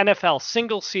setting an NFL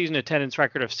single-season attendance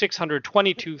record of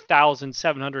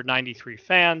 622,793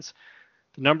 fans.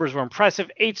 The numbers were impressive: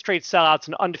 8 straight sellouts,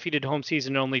 an undefeated home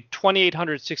season, and only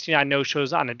 2,869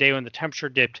 no-shows on a day when the temperature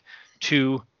dipped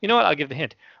to, you know what, I'll give the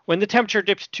hint. When the temperature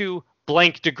dipped to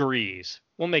blank degrees.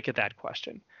 We'll make it that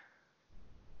question.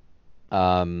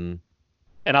 And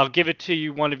I'll give it to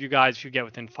you, one of you guys, if you get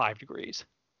within 5 degrees.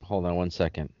 Hold on 1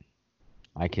 second.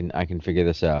 I can figure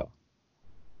this out.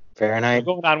 Fahrenheit.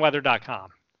 Going on weather.com.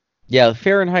 Yeah,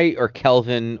 Fahrenheit or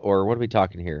Kelvin or what are we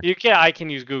talking here? I can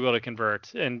use Google to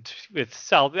convert, and with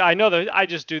I know that I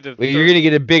just do the. Well, you're gonna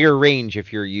get a bigger range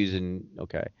if you're using.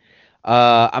 Okay,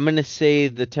 I'm gonna say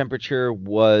the temperature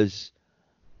was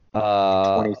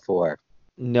 24.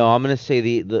 No, I'm gonna say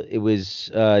it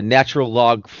was natural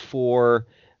log 4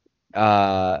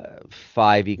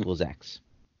 5 equals x.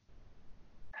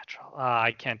 Natural.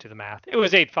 I can't do the math. It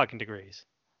was 8 fucking degrees.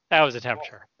 That was the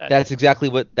temperature. That's exactly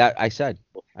what I said.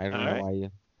 I don't know right. why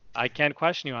you. I can't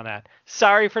question you on that.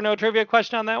 Sorry for no trivia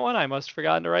question on that one. I must have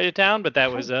forgotten to write it down, but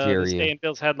that was dare the you. Stay in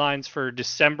Bills headlines for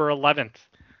December 11th.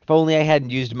 If only I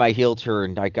hadn't used my heel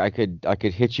turn, I could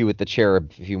hit you with the chair a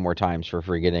few more times for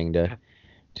forgetting to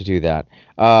do that.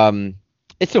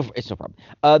 It's no problem.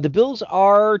 The Bills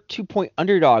are 2-point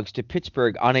underdogs to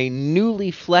Pittsburgh on a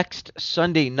newly flexed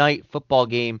Sunday night football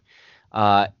game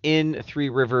in Three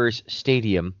Rivers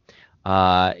Stadium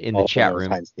in the chat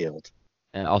room. Heinz Field.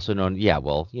 And also known,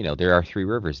 there are Three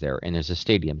Rivers there, and there's a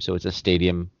stadium, so it's a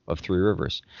stadium of Three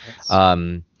Rivers. Yes.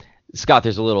 Scott,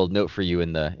 there's a little note for you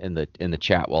in the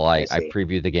chat while I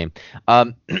preview the game.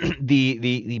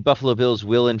 The Buffalo Bills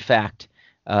will in fact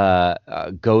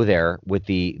go there with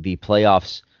the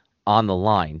playoffs on the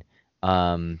line,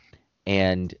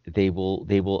 and they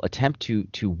will attempt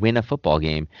to win a football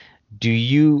game. Do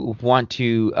you want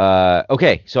to?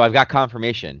 Okay, so I've got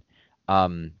confirmation.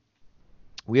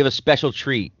 We have a special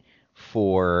treat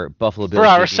for Buffalo Bills. For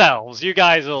ourselves. You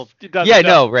guys will.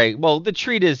 Right. Well, the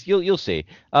treat is you'll see.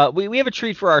 We have a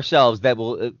treat for ourselves that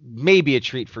will maybe a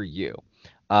treat for you.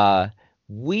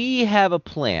 We have a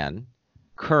plan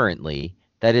currently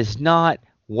that is not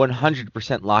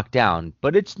 100% locked down,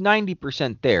 but it's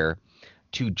 90% there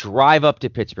to drive up to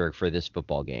Pittsburgh for this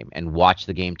football game and watch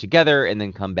the game together and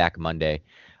then come back Monday.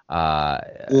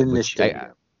 In the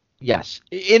stadium. Yes,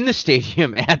 in the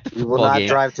stadium at the football game. We will not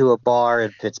drive to a bar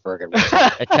in Pittsburgh and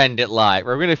attend it live.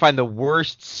 We're going to find the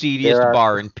worst, seediest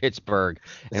bar in Pittsburgh,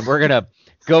 and we're going to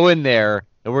go in there,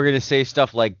 and we're going to say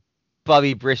stuff like,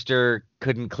 Bobby Brister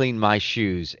couldn't clean my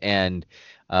shoes, and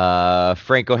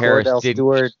Franco Harris didn't.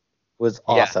 Stewart was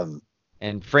awesome. Yeah,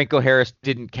 and Franco Harris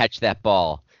didn't catch that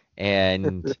ball.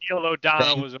 And Neil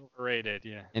O'Donnell was overrated,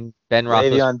 yeah. And Ben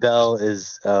Le'Veon Bell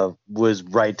was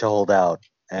right to hold out.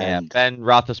 And Ben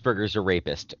Roethlisberger's a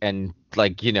rapist, and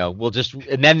we'll just,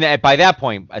 and then by that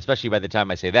point, especially by the time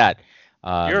I say that,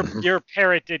 your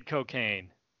parrot did cocaine.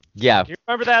 Yeah. Do you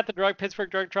remember that, the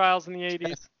Pittsburgh drug trials in the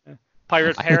 80s?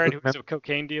 Pirate Parrot, who was a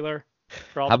cocaine dealer.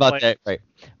 For all How about players. that?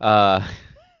 Right.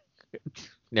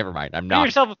 Never mind. I'm not. Do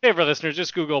yourself a favor, listeners.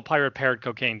 Just Google Pirate Parrot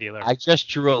cocaine dealer. I just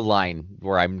drew a line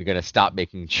where I'm gonna stop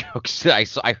making jokes. I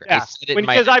said it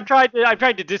because I've tried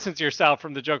to distance yourself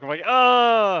from the joke. I'm like,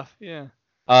 yeah.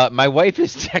 My wife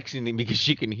is texting me because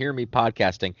she can hear me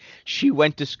podcasting. She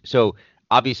went to so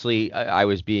obviously I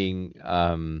was being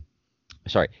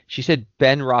sorry, she said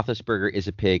Ben Roethlisberger is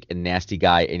a pig and nasty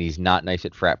guy, and he's not nice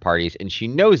at frat parties, and she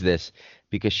knows this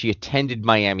because she attended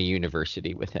Miami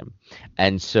University with him,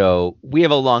 and so we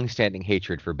have a long-standing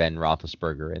hatred for Ben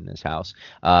Roethlisberger in this house.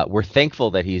 We're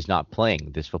thankful that he's not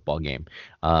playing this football game.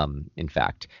 In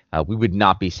fact, we would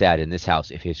not be sad in this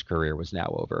house if his career was now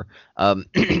over.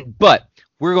 But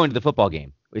we're going to the football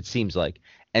game, it seems like,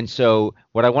 and so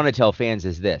what I want to tell fans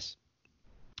is this: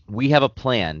 we have a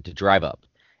plan to drive up.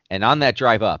 And on that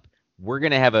drive up, we're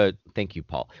gonna have a thank you,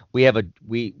 Paul. We're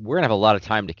gonna have a lot of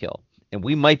time to kill, and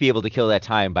we might be able to kill that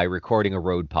time by recording a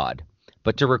road pod.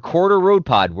 But to record a road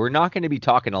pod, we're not going to be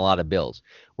talking a lot of Bills.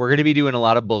 We're going to be doing a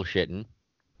lot of bullshitting,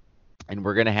 and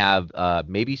we're going to have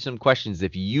maybe some questions.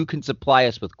 If you can supply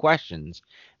us with questions,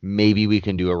 maybe we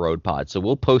can do a road pod. So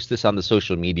we'll post this on the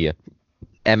social media,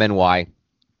 MNY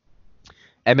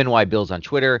Bills on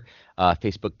Twitter,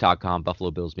 Facebook.com,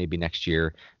 Buffalo Bills, maybe next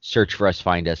year. Search for us,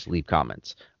 find us, leave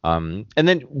comments. And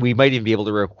then we might even be able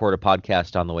to record a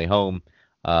podcast on the way home,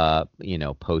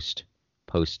 post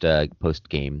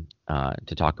game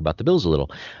to talk about the Bills a little.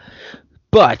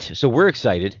 But so we're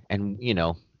excited, and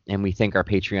we thank our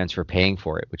Patreons for paying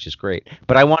for it, which is great.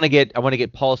 But I want to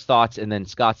get Paul's thoughts and then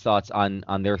Scott's thoughts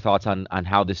on their thoughts on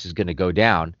how this is going to go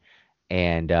down.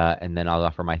 And then I'll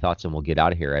offer my thoughts, and we'll get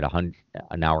out of here at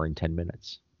an hour and 10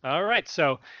 minutes. All right.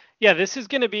 So, yeah, this is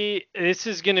going to be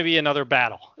another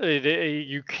battle.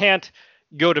 You can't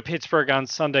go to Pittsburgh on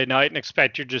Sunday night and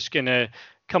expect you're just going to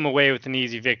come away with an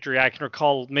easy victory. I can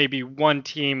recall maybe one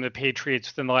team, the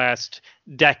Patriots, within the last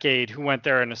decade who went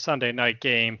there in a Sunday night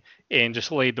game and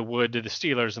just laid the wood to the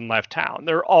Steelers and left town.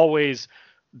 They're always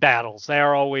battles. They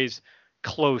are always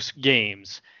close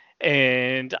games.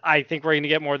 And I think we're going to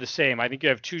get more of the same. I think you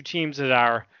have two teams that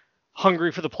are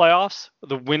hungry for the playoffs.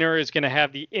 The winner is going to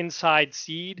have the inside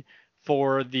track,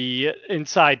 for the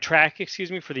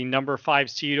number 5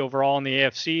 seed overall in the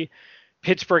AFC.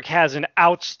 Pittsburgh has an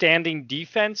outstanding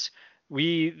defense.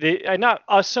 Not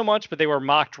us so much, but they were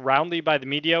mocked roundly by the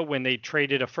media when they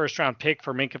traded a first-round pick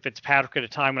for Minkah Fitzpatrick at a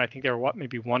time when I think they were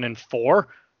maybe 1-4,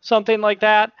 something like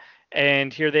that.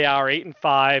 And here they are,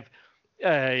 8-5.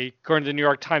 According to the New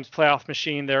York Times playoff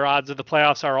machine, their odds of the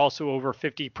playoffs are also over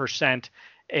 50%,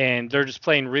 and they're just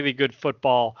playing really good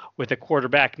football with a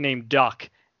quarterback named Duck,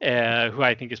 who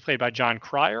I think is played by John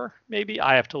Cryer, maybe.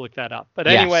 I have to look that up. But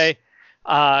anyway,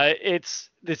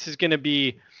 this is going to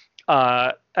be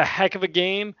a heck of a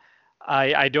game.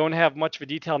 I don't have much of a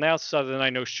detail now, other than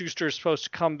I know Schuster is supposed to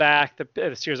come back. The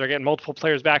Steelers are getting multiple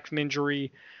players back from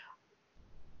injury.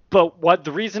 But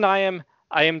the reason I am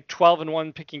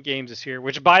 12-1 picking games this year,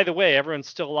 which, by the way, everyone's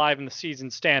still alive in the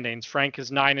season standings. Frank is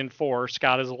 9-4,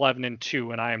 Scott is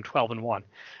 11-2, and I am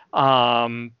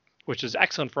 12-1, which is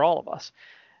excellent for all of us.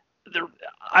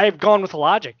 I've gone with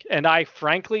logic, and I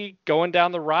frankly, going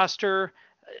down the roster,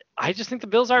 I just think the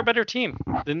Bills are a better team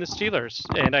than the Steelers.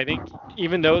 And I think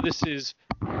even though this is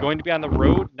going to be on the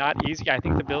road, not easy, I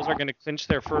think the Bills are going to clinch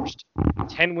their first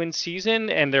 10-win season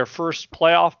and their first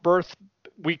playoff berth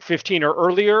week 15 or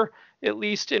earlier, at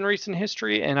least in recent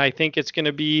history. And I think it's going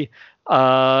to be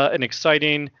an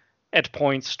exciting, at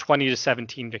points,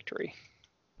 20-17 victory.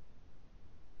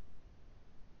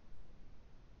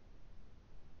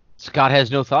 Scott has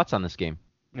no thoughts on this game.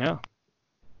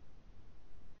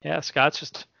 Yeah, Scott's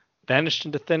just vanished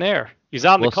into thin air. He's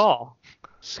on the call.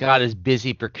 Scott is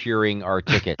busy procuring our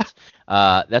tickets.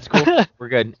 That's cool. We're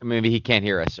good. Maybe he can't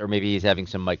hear us, or maybe he's having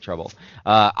some mic trouble.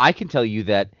 I can tell you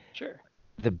that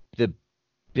the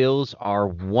Bills are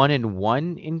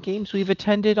 1-1 in games we've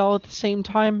attended all at the same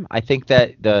time. I think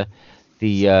that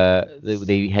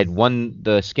they had won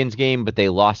the Skins game, but they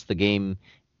lost the game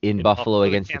in Buffalo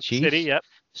against the Chiefs. City, yep.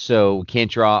 So we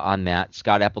can't draw on that.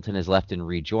 Scott Appleton has left and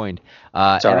rejoined.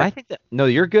 And I think that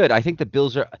you're good. I think the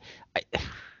Bills are.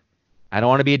 I don't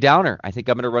want to be a downer. I think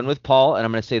I'm going to run with Paul, and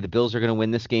I'm going to say the Bills are going to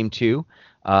win this game too.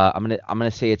 I'm going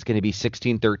to say it's going to be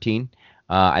 16-13.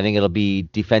 I think it'll be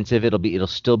defensive. It'll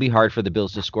still be hard for the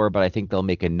Bills to score, but I think they'll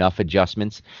make enough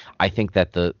adjustments. I think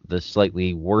that the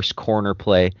slightly worse corner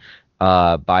play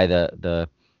by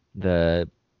the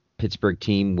Pittsburgh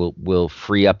team will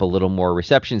free up a little more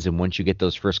receptions, and once you get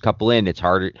those first couple in, it's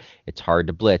hard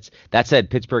to blitz. That said,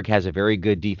 Pittsburgh has a very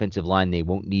good defensive line. They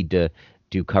won't need to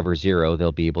do cover zero.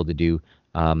 They'll be able to do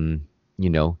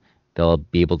they'll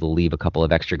be able to leave a couple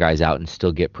of extra guys out and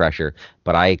still get pressure.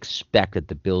 But I expect that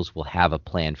the Bills will have a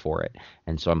plan for it.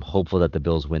 And so I'm hopeful that the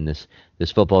Bills win this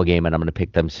football game, and I'm going to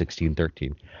pick them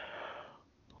 16-13.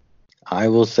 I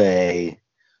will say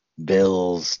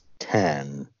Bills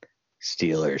 10,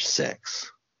 Steelers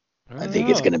 6. I think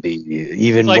it's Oh. going to be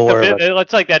even It's like more.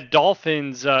 it's like that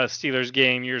Dolphins Steelers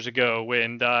game years ago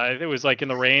when it was like in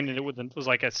the rain and it was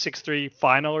like a 6-3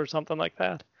 final or something like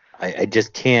that. I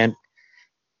just can't.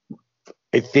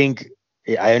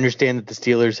 I understand that the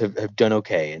Steelers have done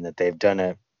okay and that they've done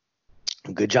a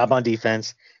good job on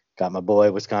defense. Got my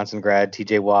boy Wisconsin grad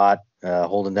TJ Watt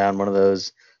holding down one of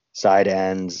those side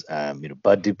ends.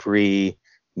 Bud Dupree,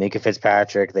 Minka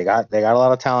Fitzpatrick. They got a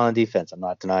lot of talent on defense. I'm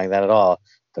not denying that at all.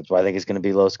 That's why I think it's going to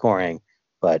be low scoring.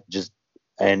 But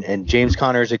and James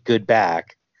Conner is a good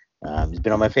back. He's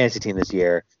been on my fantasy team this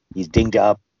year. He's dinged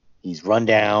up. He's run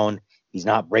down. He's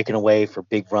not breaking away for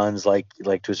big runs like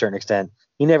to a certain extent.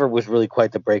 He never was really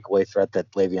quite the breakaway threat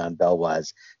that Le'Veon Bell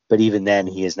was. But even then,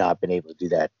 he has not been able to do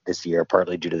that this year,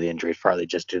 partly due to the injuries, partly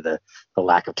just due to the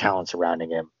lack of talent surrounding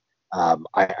him.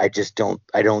 I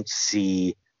don't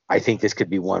see. I think this could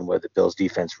be one where the Bills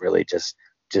defense really just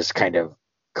kind of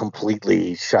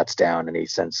completely shuts down any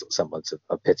semblance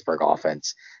of Pittsburgh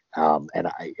offense.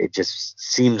 It just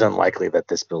seems unlikely that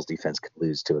this Bills defense could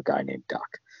lose to a guy named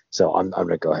Duck. So I'm going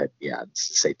to go ahead,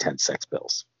 say 10-6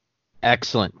 Bills.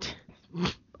 Excellent.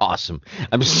 Awesome.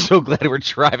 I'm so glad we're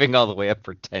driving all the way up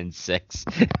for 10-6.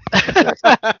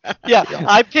 Yeah,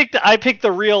 I picked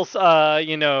the real,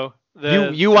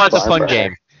 you want the fun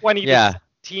game.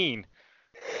 20-16.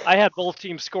 I had both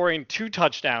teams scoring 2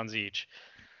 touchdowns each.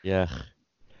 Yeah.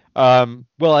 Well,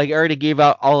 I already gave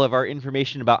out all of our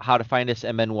information about how to find us,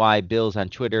 MNY Bills on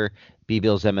Twitter,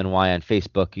 BBillsMNY on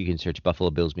Facebook. You can search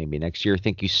Buffalo Bills maybe next year.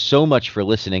 Thank you so much for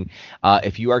listening.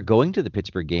 If you are going to the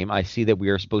Pittsburgh game, I see that we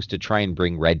are supposed to try and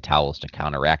bring red towels to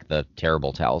counteract the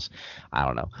terrible towels. I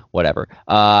don't know, whatever.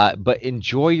 But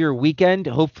enjoy your weekend.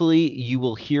 Hopefully you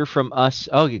will hear from us.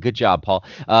 Oh, good job, Paul.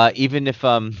 Even if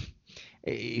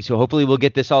so hopefully we'll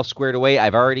get this all squared away.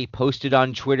 I've already posted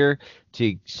on Twitter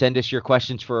to send us your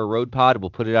questions for a road pod. We'll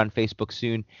put it on Facebook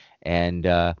soon, and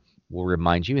we'll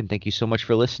remind you. And thank you so much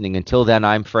for listening. Until then,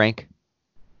 I'm Frank.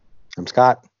 I'm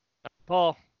Scott.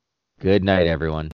 Paul. Good night, everyone.